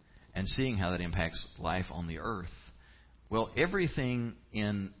and seeing how that impacts life on the earth. Well, everything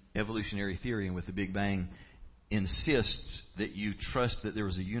in evolutionary theory and with the Big Bang insists that you trust that there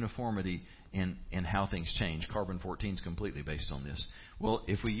was a uniformity in how things change. Carbon-14 is completely based on this. Well,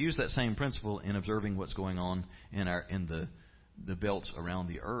 if we use that same principle in observing what's going on in the belts around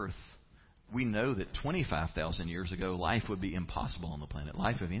the earth, we know that 25,000 years ago, life would be impossible on the planet,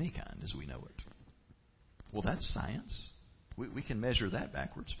 life of any kind as we know it. Well, that's science. We can measure that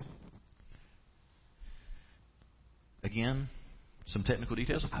backwards. Again, some technical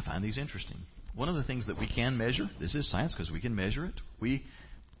details. I find these interesting. One of the things that we can measure, this is science because we can measure it. We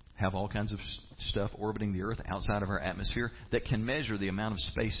have all kinds of stuff orbiting the Earth outside of our atmosphere that can measure the amount of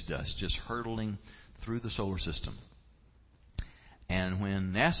space dust just hurtling through the solar system. And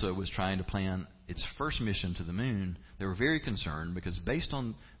when NASA was trying to plan its first mission to the moon, they were very concerned because based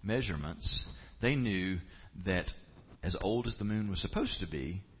on measurements, they knew that as old as the moon was supposed to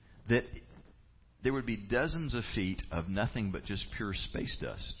be, that there would be dozens of feet of nothing but just pure space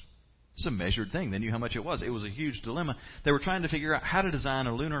dust. It's a measured thing. They knew how much it was. It was a huge dilemma. They were trying to figure out how to design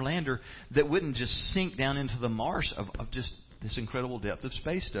a lunar lander that wouldn't just sink down into the marsh of just this incredible depth of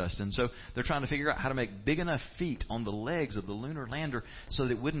space dust. And so they're trying to figure out how to make big enough feet on the legs of the lunar lander so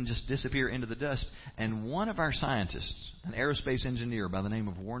that it wouldn't just disappear into the dust. And one of our scientists, an aerospace engineer by the name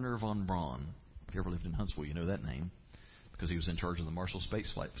of Wernher von Braun, if you ever lived in Huntsville, you know that name, because he was in charge of the Marshall Space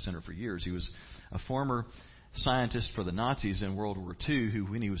Flight Center for years. He was a former scientist for the Nazis in World War II who,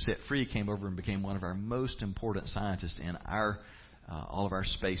 when he was set free, came over and became one of our most important scientists in all of our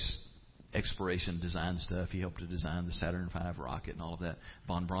space exploration design stuff. He helped to design the Saturn V rocket and all of that.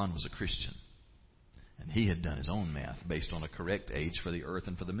 Von Braun was a Christian, and he had done his own math based on a correct age for the Earth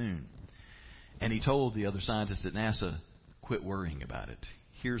and for the Moon. And he told the other scientists at NASA, quit worrying about it.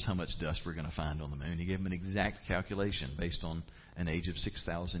 Here's how much dust we're going to find on the moon. He gave them an exact calculation based on an age of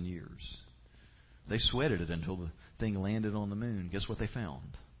 6,000 years. They sweated it until the thing landed on the moon. Guess what they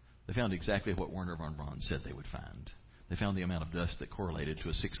found? They found exactly what Wernher von Braun said they would find. They found the amount of dust that correlated to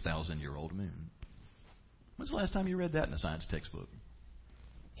a 6,000-year-old moon. When's the last time you read that in a science textbook?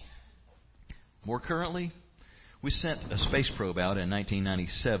 More currently, we sent a space probe out in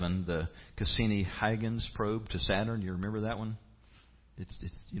 1997, the Cassini-Huygens probe to Saturn. You remember that one?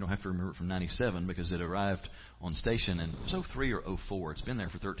 You don't have to remember it from 97 because it arrived on station in 03 or 04. It's been there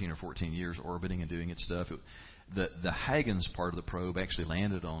for 13 or 14 years orbiting and doing its stuff. The Huygens part of the probe actually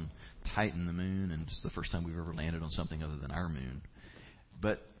landed on Titan, the moon, and it's the first time we've ever landed on something other than our moon.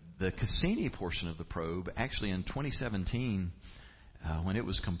 But the Cassini portion of the probe, actually in 2017, when it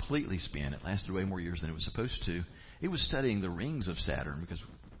was completely spent, it lasted way more years than it was supposed to, it was studying the rings of Saturn because,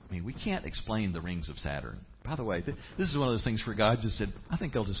 we can't explain the rings of Saturn. By the way, this is one of those things where God just said, I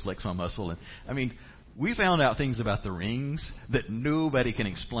think I'll just flex my muscle. And we found out things about the rings that nobody can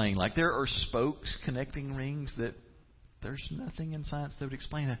explain. Like there are spokes connecting rings that there's nothing in science that would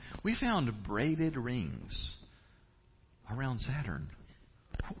explain that. We found braided rings around Saturn.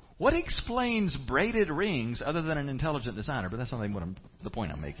 What explains braided rings other than an intelligent designer? But that's not even the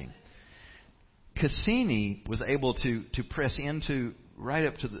point I'm making. Cassini was able to press into right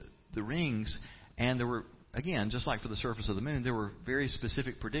up to the rings, and there were, again, just like for the surface of the moon, there were very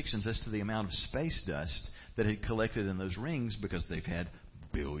specific predictions as to the amount of space dust that had collected in those rings because they've had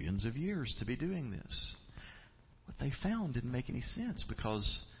billions of years to be doing this. What they found didn't make any sense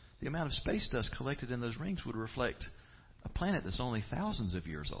because the amount of space dust collected in those rings would reflect a planet that's only thousands of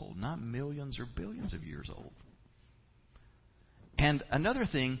years old, not millions or billions of years old. And another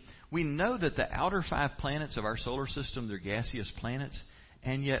thing, we know that the outer 5 planets of our solar system, they're gaseous planets,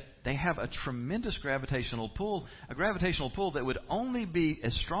 and yet they have a tremendous gravitational pull, a gravitational pull that would only be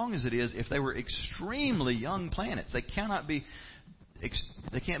as strong as it is if they were extremely young planets. They can't be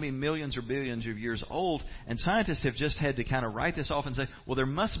millions or billions of years old, and scientists have just had to kind of write this off and say, well, there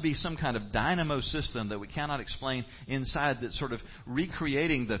must be some kind of dynamo system that we cannot explain inside that's sort of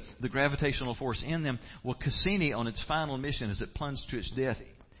recreating the gravitational force in them. Well, Cassini, on its final mission as it plunged to its death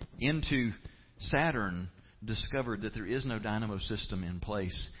into Saturn, discovered that there is no dynamo system in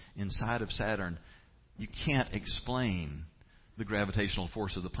place inside of Saturn. You can't explain the gravitational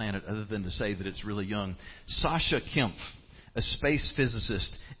force of the planet other than to say that it's really young. Sasha Kempf, a space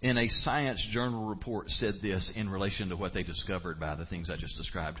physicist, in a Science Journal report said this in relation to what they discovered by the things I just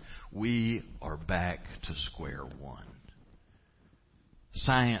described. We are back to square one.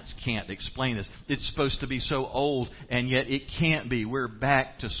 Science can't explain this. It's supposed to be so old, and yet it can't be. We're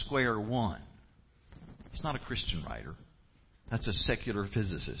back to square one. It's not a Christian writer. That's a secular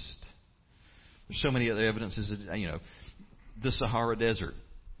physicist. There's so many other evidences that, the Sahara Desert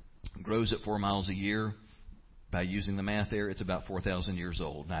grows at 4 miles a year. By using the math there, it's about 4,000 years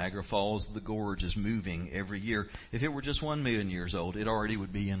old. Niagara Falls, the gorge, is moving every year. If it were just 1 million years old, it already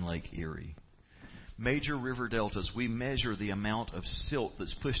would be in Lake Erie. Major river deltas, we measure the amount of silt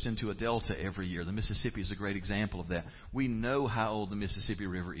that's pushed into a delta every year. The Mississippi is a great example of that. We know how old the Mississippi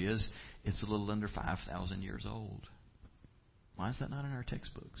River is. It's a little under 5,000 years old. Why is that not in our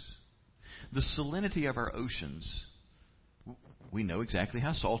textbooks? The salinity of our oceans, we know exactly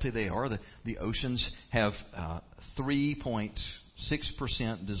how salty they are. The oceans have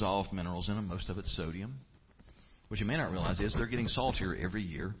 3.6% dissolved minerals in them. Most of it's sodium. What you may not realize is they're getting saltier every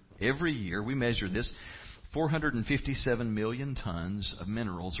year. Every year, we measure this, 457 million tons of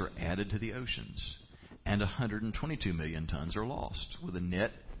minerals are added to the oceans, and 122 million tons are lost, with a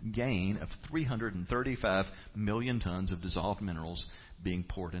net gain of 335 million tons of dissolved minerals being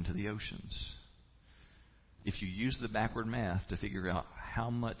poured into the oceans. If you use the backward math to figure out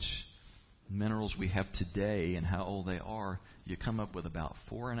how much minerals we have today and how old they are, you come up with about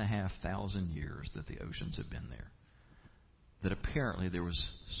 4,500 years that the oceans have been there. That apparently there was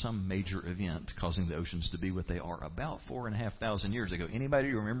some major event causing the oceans to be what they are about 4,500 years ago.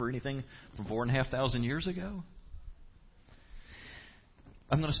 Anybody remember anything from 4,500 years ago?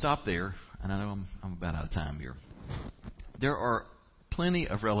 I'm going to stop there, and I know I'm about out of time here. There are plenty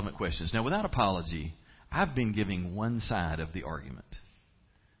of relevant questions. Now, without apology, I've been giving one side of the argument.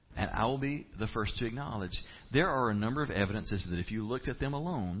 And I will be the first to acknowledge there are a number of evidences that if you looked at them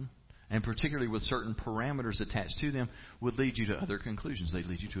alone, and particularly with certain parameters attached to them, would lead you to other conclusions. They'd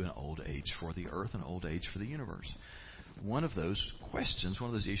lead you to an old age for the earth, an old age for the universe. One of those questions, one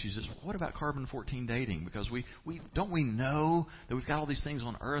of those issues is, what about carbon-14 dating? Because we know that we've got all these things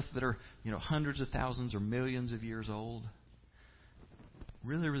on Earth that are hundreds of thousands or millions of years old?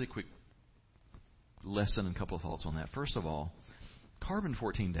 Really, really quick lesson and a couple of thoughts on that. First of all,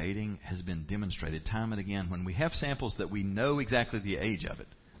 carbon-14 dating has been demonstrated time and again when we have samples that we know exactly the age of it.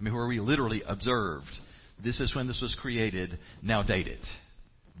 I mean, where we literally observed, this is when this was created, now date it.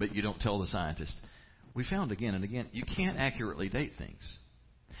 But you don't tell the scientist. We found again and again, you can't accurately date things.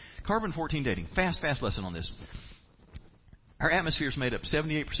 Carbon-14 dating, fast lesson on this. Our atmosphere is made up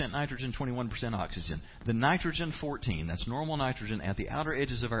 78% nitrogen, 21% oxygen. The nitrogen-14, that's normal nitrogen at the outer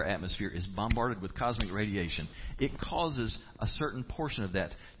edges of our atmosphere, is bombarded with cosmic radiation. It causes a certain portion of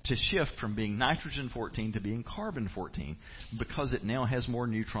that to shift from being nitrogen-14 to being carbon-14 because it now has more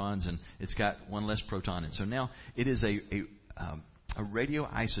neutrons and it's got one less proton. And so now it is a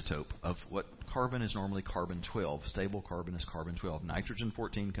radioisotope of what carbon is normally carbon-12. Stable carbon is carbon-12.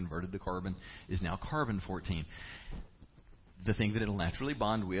 Nitrogen-14 converted to carbon is now carbon-14. The thing that it'll naturally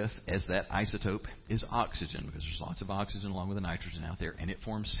bond with as that isotope is oxygen, because there's lots of oxygen along with the nitrogen out there, and it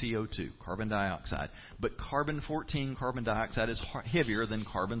forms CO2, carbon dioxide. But carbon-14, carbon dioxide, is heavier than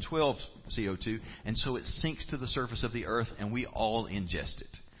carbon-12, CO2, and so it sinks to the surface of the earth, and we all ingest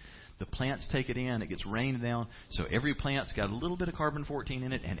it. The plants take it in, it gets rained down, so every plant's got a little bit of carbon-14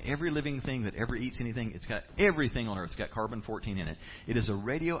 in it, and every living thing that ever eats anything, it's got everything on Earth's got carbon-14 in it. It is a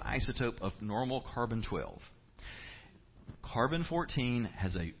radioisotope of normal carbon-12. Carbon-14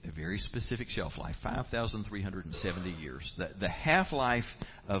 has a very specific shelf life, 5,370 years. The half-life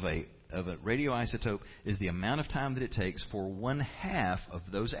of a radioisotope is the amount of time that it takes for 1/2 of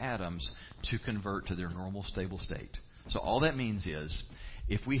those atoms to convert to their normal stable state. So all that means is,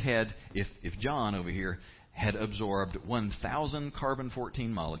 if John over here had absorbed 1,000 carbon-14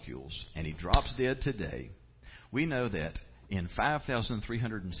 molecules and he drops dead today, we know that in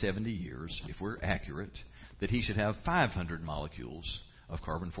 5,370 years, if we're accurate, that he should have 500 molecules of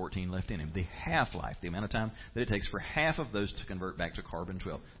carbon-14 left in him. The half-life, the amount of time that it takes for half of those to convert back to carbon-12.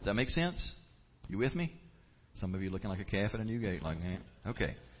 Does that make sense? You with me? Some of you looking like a calf at a new gate. Like,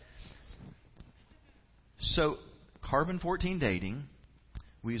 okay. So, carbon-14 dating,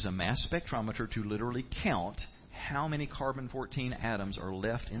 we use a mass spectrometer to literally count how many carbon-14 atoms are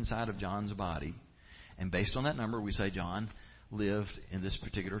left inside of John's body. And based on that number, we say John lived in this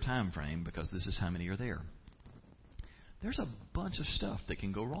particular time frame because this is how many are there. There's a bunch of stuff that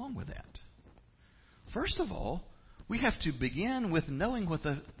can go wrong with that. First of all, we have to begin with knowing what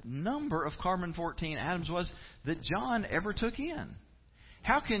the number of carbon-14 atoms was that John ever took in.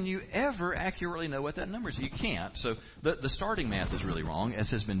 How can you ever accurately know what that number is? You can't. So the starting math is really wrong, as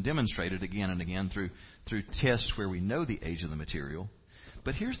has been demonstrated again and again through tests where we know the age of the material.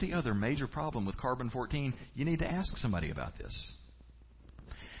 But here's the other major problem with carbon-14. You need to ask somebody about this.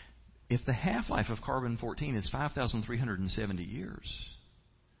 If the half-life of carbon-14 is 5,370 years,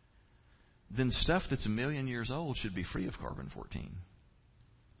 then stuff that's 1 million years old should be free of carbon-14.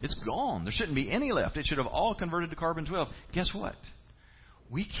 It's gone. There shouldn't be any left. It should have all converted to carbon-12. Guess what?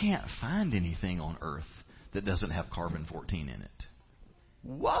 We can't find anything on Earth that doesn't have carbon-14 in it.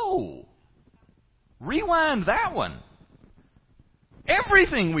 Whoa! Rewind that one.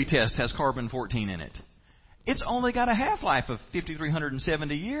 Everything we test has carbon-14 in it. It's only got a half-life of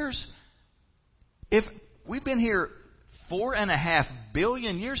 5,370 years. If we've been here 4.5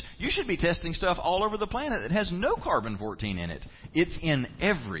 billion years, you should be testing stuff all over the planet that has no carbon-14 in it. It's in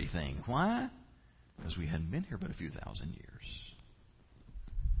everything. Why? Because we hadn't been here but a few thousand years.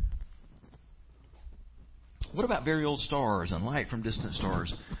 What about very old stars and light from distant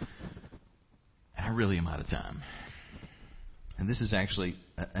stars? And I really am out of time. And this is actually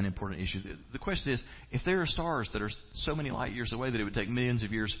an important issue. The question is, if there are stars that are so many light years away that it would take millions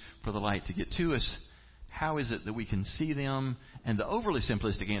of years for the light to get to us, how is it that we can see them? And the overly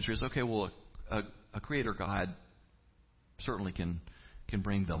simplistic answer is, okay, well, a creator God certainly can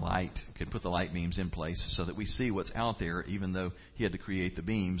bring the light, can put the light beams in place so that we see what's out there, even though he had to create the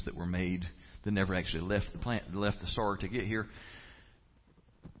beams that were made that never actually left the star to get here.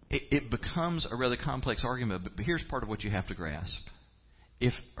 It becomes a rather complex argument, but here's part of what you have to grasp.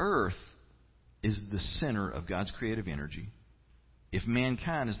 If Earth is the center of God's creative energy, if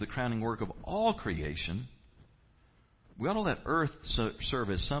mankind is the crowning work of all creation, we ought to let Earth serve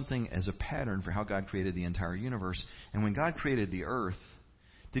as something, as a pattern for how God created the entire universe. And when God created the Earth,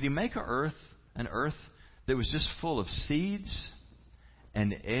 did He make an Earth that was just full of seeds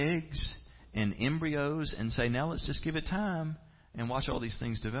and eggs and embryos and say, now let's just give it time and watch all these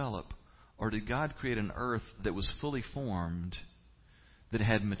things develop? Or did God create an earth that was fully formed, that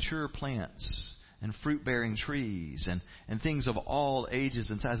had mature plants and fruit-bearing trees and things of all ages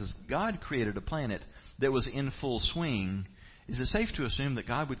and sizes? God created a planet that was in full swing. Is it safe to assume that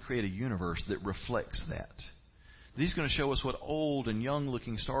God would create a universe that reflects that? That He's going to show us what old and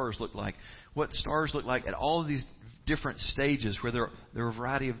young-looking stars look like, what stars look like at all of these different stages where there are a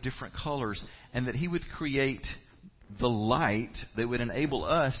variety of different colors, and that He would create the light that would enable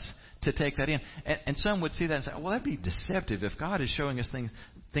us to take that in. And some would see that and say, well, that'd be deceptive. If God is showing us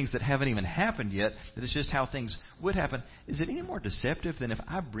things that haven't even happened yet, that it's just how things would happen. Is it any more deceptive than if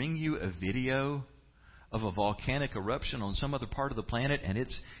I bring you a video of a volcanic eruption on some other part of the planet, and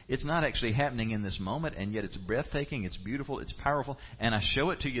it's not actually happening in this moment, and yet it's breathtaking, it's beautiful, it's powerful, and I show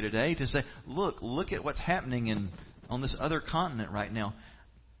it to you today to say, look at what's happening on this other continent right now.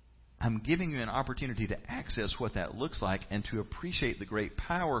 I'm giving you an opportunity to access what that looks like and to appreciate the great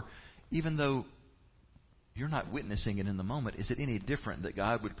power, even though you're not witnessing it in the moment. Is it any different that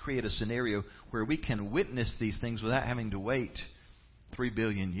God would create a scenario where we can witness these things without having to wait 3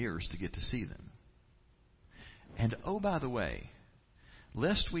 billion years to get to see them? And oh, by the way,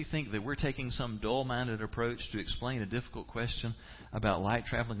 lest we think that we're taking some dull-minded approach to explain a difficult question about light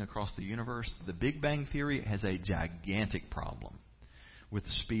traveling across the universe, the Big Bang Theory has a gigantic problem with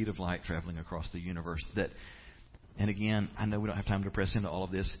the speed of light traveling across the universe. And again, I know we don't have time to press into all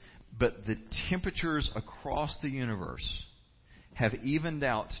of this, but the temperatures across the universe have evened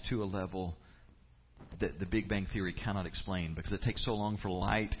out to a level that the Big Bang Theory cannot explain, because it takes so long for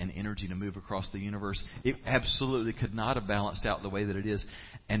light and energy to move across the universe. It absolutely could not have balanced out the way that it is.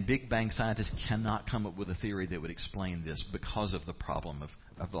 And Big Bang scientists cannot come up with a theory that would explain this because of the problem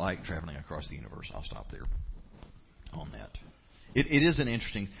of light traveling across the universe. I'll stop there on that. It is an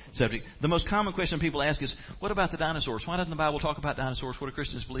interesting subject. The most common question people ask is, what about the dinosaurs? Why doesn't the Bible talk about dinosaurs? What do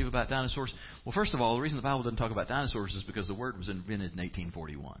Christians believe about dinosaurs? Well, first of all, the reason the Bible doesn't talk about dinosaurs is because the word was invented in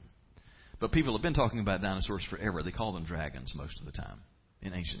 1841. But people have been talking about dinosaurs forever. They call them dragons most of the time.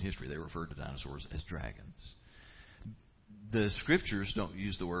 In ancient history, they referred to dinosaurs as dragons. The Scriptures don't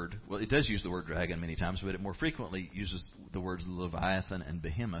use the word, well, it does use the word dragon many times, but it more frequently uses the words Leviathan and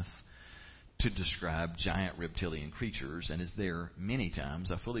Behemoth to describe giant reptilian creatures, and is there many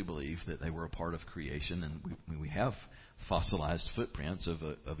times. I fully believe that they were a part of creation, and we have fossilized footprints of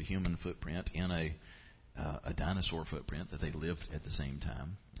a human footprint in a dinosaur footprint, that they lived at the same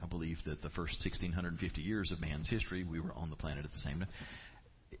time. I believe that the first 1,650 years of man's history, we were on the planet at the same time.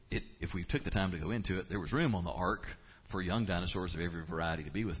 If we took the time to go into it, there was room on the ark for young dinosaurs of every variety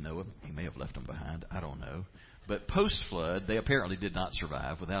to be with Noah. He may have left them behind. I don't know. But post-flood, they apparently did not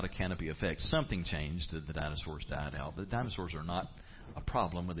survive without a canopy effect. Something changed. The dinosaurs died out. The dinosaurs are not a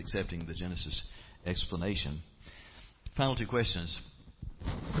problem with accepting the Genesis explanation. Final two questions.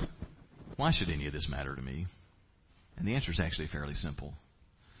 Why should any of this matter to me? And the answer is actually fairly simple.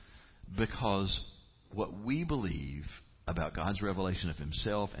 Because what we believe about God's revelation of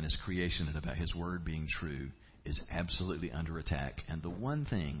Himself and His creation and about His Word being true is absolutely under attack. And the one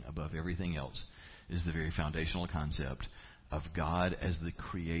thing above everything else is the very foundational concept of God as the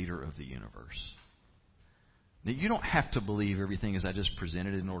creator of the universe. Now, you don't have to believe everything as I just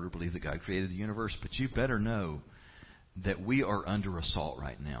presented in order to believe that God created the universe, but you better know that we are under assault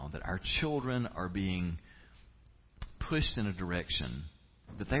right now, that our children are being pushed in a direction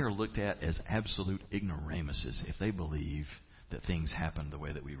that they are looked at as absolute ignoramuses if they believe that things happen the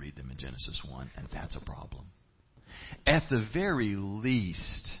way that we read them in Genesis 1, and that's a problem. At the very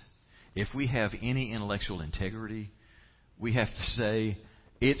least, if we have any intellectual integrity, we have to say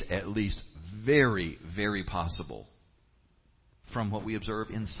it's at least very, very possible from what we observe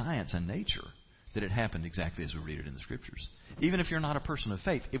in science and nature that it happened exactly as we read it in the Scriptures. Even if you're not a person of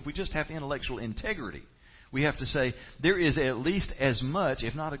faith, if we just have intellectual integrity, we have to say there is at least as much,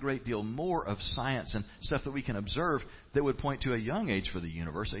 if not a great deal more, of science and stuff that we can observe that would point to a young age for the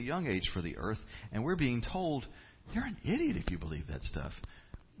universe, a young age for the earth, and we're being told, you're an idiot if you believe that stuff.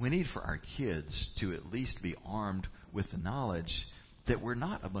 We need for our kids to at least be armed with the knowledge that we're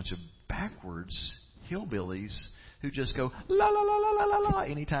not a bunch of backwards hillbillies who just go la la la la la la la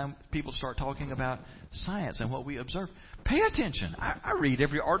anytime people start talking about science and what we observe. Pay attention. I read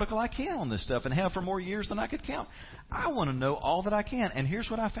every article I can on this stuff and have for more years than I could count. I want to know all that I can. And here's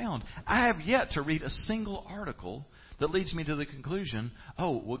what I found. I have yet to read a single article that leads me to the conclusion,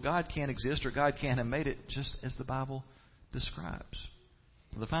 oh, well, God can't exist or God can't have made it just as the Bible describes.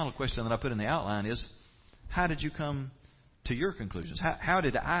 The final question that I put in the outline is, how did you come to your conclusions? How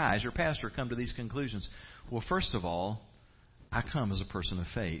did I, as your pastor, come to these conclusions? Well, first of all, I come as a person of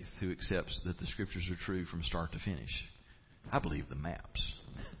faith who accepts that the Scriptures are true from start to finish. I believe the maps.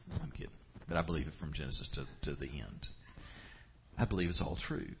 I'm kidding. But I believe it from Genesis to the end. I believe it's all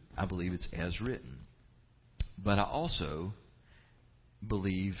true. I believe it's as written. But I also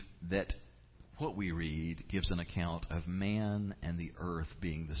believe that what we read gives an account of man and the earth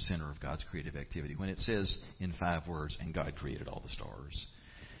being the center of God's creative activity. When it says in 5 words, and God created all the stars,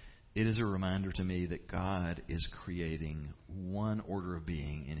 it is a reminder to me that God is creating one order of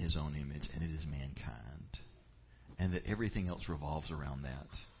being in His own image, and it is mankind. And that everything else revolves around that.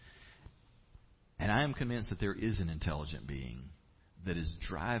 And I am convinced that there is an intelligent being that is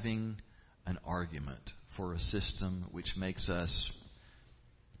driving an argument for a system which makes us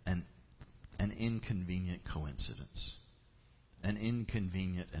an inconvenient coincidence, an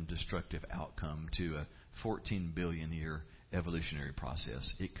inconvenient and destructive outcome to a 14 billion year evolutionary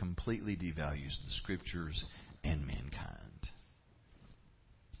process. It completely devalues the Scriptures and mankind.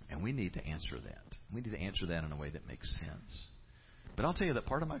 And we need to answer that. We need to answer that in a way that makes sense. But I'll tell you that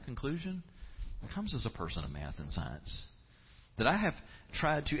part of my conclusion comes as a person of math and science. That I have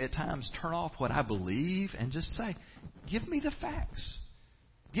tried to, at times, turn off what I believe and just say, give me the facts.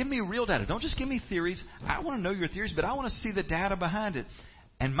 Give me real data. Don't just give me theories. I want to know your theories, but I want to see the data behind it.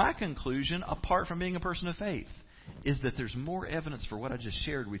 And my conclusion, apart from being a person of faith, is that there's more evidence for what I just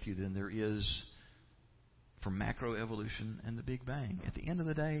shared with you than there is for macroevolution and the Big Bang. At the end of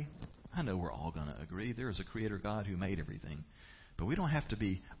the day, I know we're all going to agree there is a creator God who made everything. But we don't have to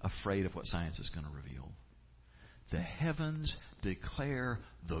be afraid of what science is going to reveal. The heavens declare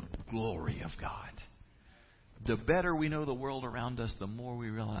the glory of God. The better we know the world around us, the more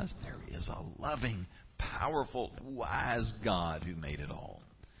we realize there is a loving, powerful, wise God who made it all.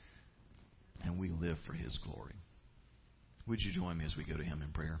 And we live for His glory. Would you join me as we go to Him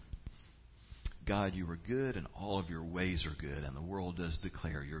in prayer? God, you are good, and all of your ways are good, and the world does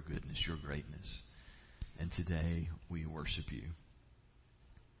declare your goodness, your greatness. And today we worship you.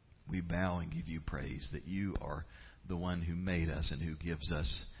 We bow and give you praise that you are the one who made us and who gives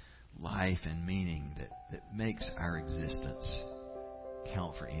us life and meaning that makes our existence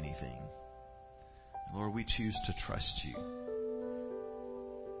count for anything. Lord, we choose to trust you.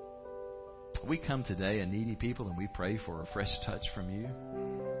 We come today a needy people, and we pray for a fresh touch from you.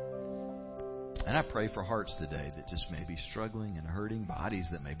 And I pray for hearts today that just may be struggling and hurting, bodies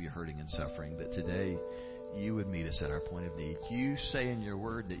that may be hurting and suffering, that today you would meet us at our point of need. You say in your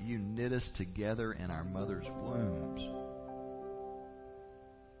word that you knit us together in our mother's wombs.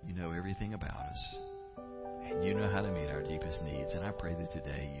 You know everything about us, and you know how to meet our deepest needs. And I pray that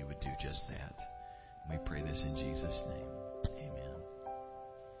today you would do just that. We pray this in Jesus' name. Amen.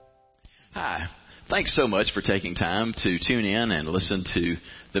 Hi. Thanks so much for taking time to tune in and listen to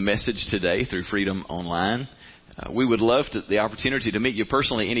the message today through Freedom Online. We would love the opportunity to meet you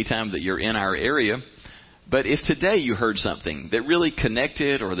personally anytime that you're in our area. But if today you heard something that really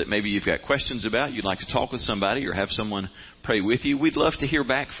connected, or that maybe you've got questions about, you'd like to talk with somebody or have someone pray with you, we'd love to hear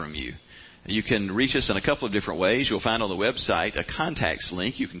back from you. You can reach us in a couple of different ways. You'll find on the website a contacts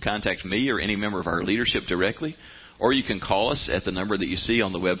link. You can contact me or any member of our leadership directly, or you can call us at the number that you see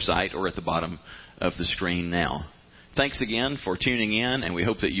on the website or at the bottom of the screen now. Thanks again for tuning in, and we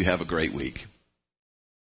hope that you have a great week.